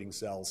proliferating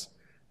cells.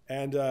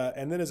 And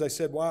then, as I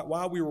said,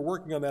 while we were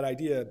working on that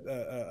idea,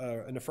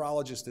 a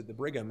nephrologist at the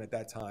Brigham at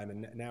that time,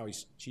 and now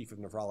he's chief of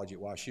nephrology at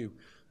WashU,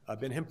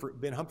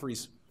 Ben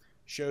Humphreys,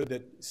 showed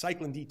that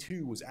cyclin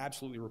D2 was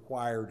absolutely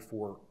required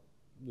for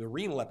the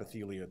renal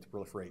epithelia to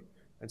proliferate.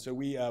 And so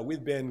we,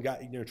 with Ben,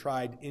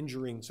 tried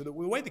injuring. So the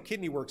way the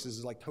kidney works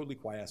is like totally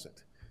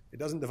quiescent. It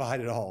doesn't divide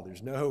at all.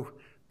 There's no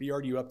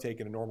BRDU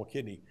uptake in a normal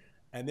kidney.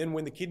 And then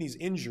when the kidney's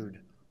injured,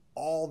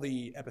 all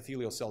the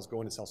epithelial cells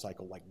go into cell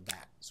cycle like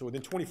that. So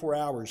within 24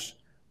 hours,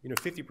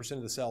 50%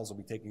 of the cells will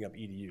be taking up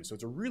EDU. So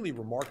it's a really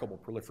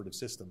remarkable proliferative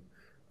system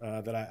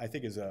that I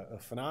think is a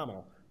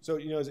phenomenal. So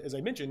as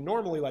I mentioned,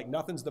 normally like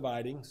nothing's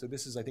dividing. So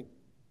this is, I think,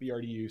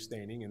 BRDU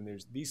staining, and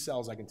there's these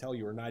cells I can tell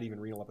you are not even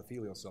renal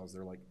epithelial cells.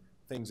 They're like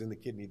things in the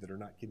kidney that are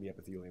not kidney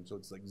epithelium. So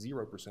it's like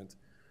 0%.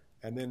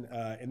 And then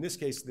in this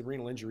case, the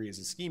renal injury is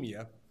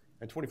ischemia.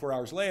 And 24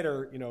 hours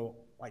later,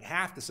 like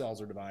half the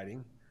cells are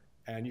dividing.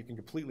 And you can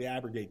completely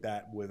abrogate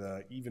that with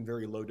an even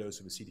very low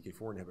dose of a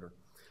CDK4 inhibitor.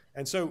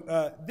 And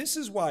so this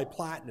is why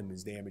platinum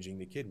is damaging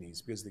the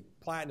kidneys, because the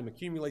platinum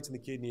accumulates in the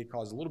kidney, it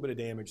causes a little bit of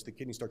damage, the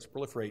kidney starts to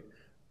proliferate,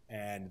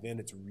 and then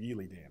it's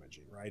really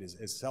damaging, right?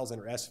 As cells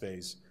enter S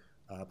phase,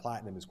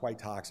 platinum is quite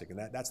toxic, and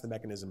that's the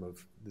mechanism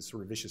of this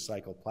sort of vicious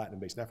cycle,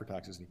 platinum-based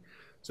nephrotoxicity.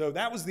 So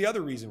that was the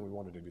other reason we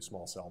wanted to do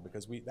small cell,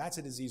 because that's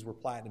a disease where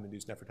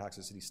platinum-induced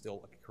nephrotoxicity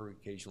still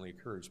occasionally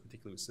occurs,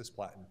 particularly with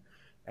cisplatin.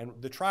 And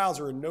the trials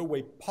are in no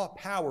way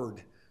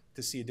powered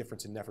to see a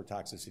difference in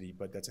nephrotoxicity,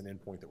 but that's an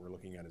endpoint that we're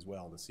looking at as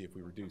well to see if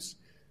we reduce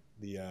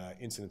the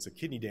incidence of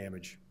kidney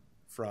damage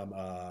from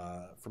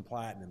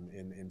platinum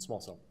in small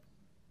cell.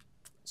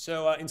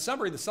 So in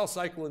summary, the cell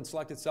cycle in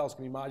selected cells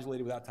can be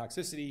modulated without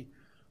toxicity.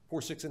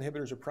 4/6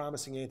 inhibitors are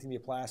promising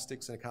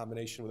antineoplastics in a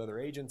combination with other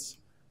agents.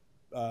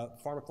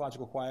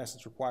 Pharmacological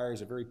quiescence requires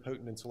a very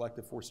potent and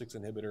selective 4/6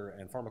 inhibitor,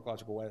 and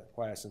pharmacological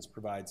quiescence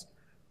provides,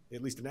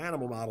 at least in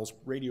animal models,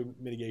 radio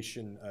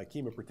mitigation,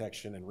 chemo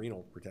protection, and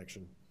renal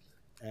protection.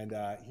 And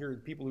here are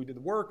the people who did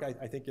the work.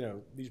 I think,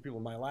 these are people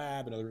in my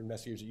lab and other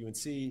investigators at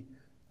UNC.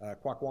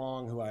 Kwok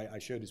Wong, who I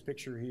showed his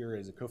picture here,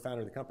 is a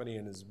co-founder of the company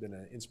and has been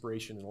an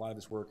inspiration in a lot of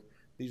this work.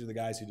 These are the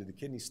guys who did the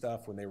kidney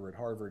stuff when they were at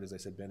Harvard. As I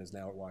said, Ben is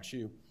now at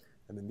WashU.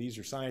 And then these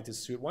are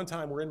scientists who at one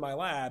time were in my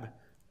lab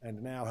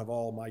and now have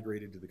all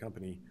migrated to the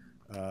company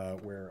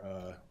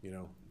where,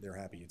 they're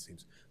happy, it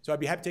seems. So I'd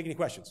be happy to take any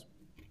questions.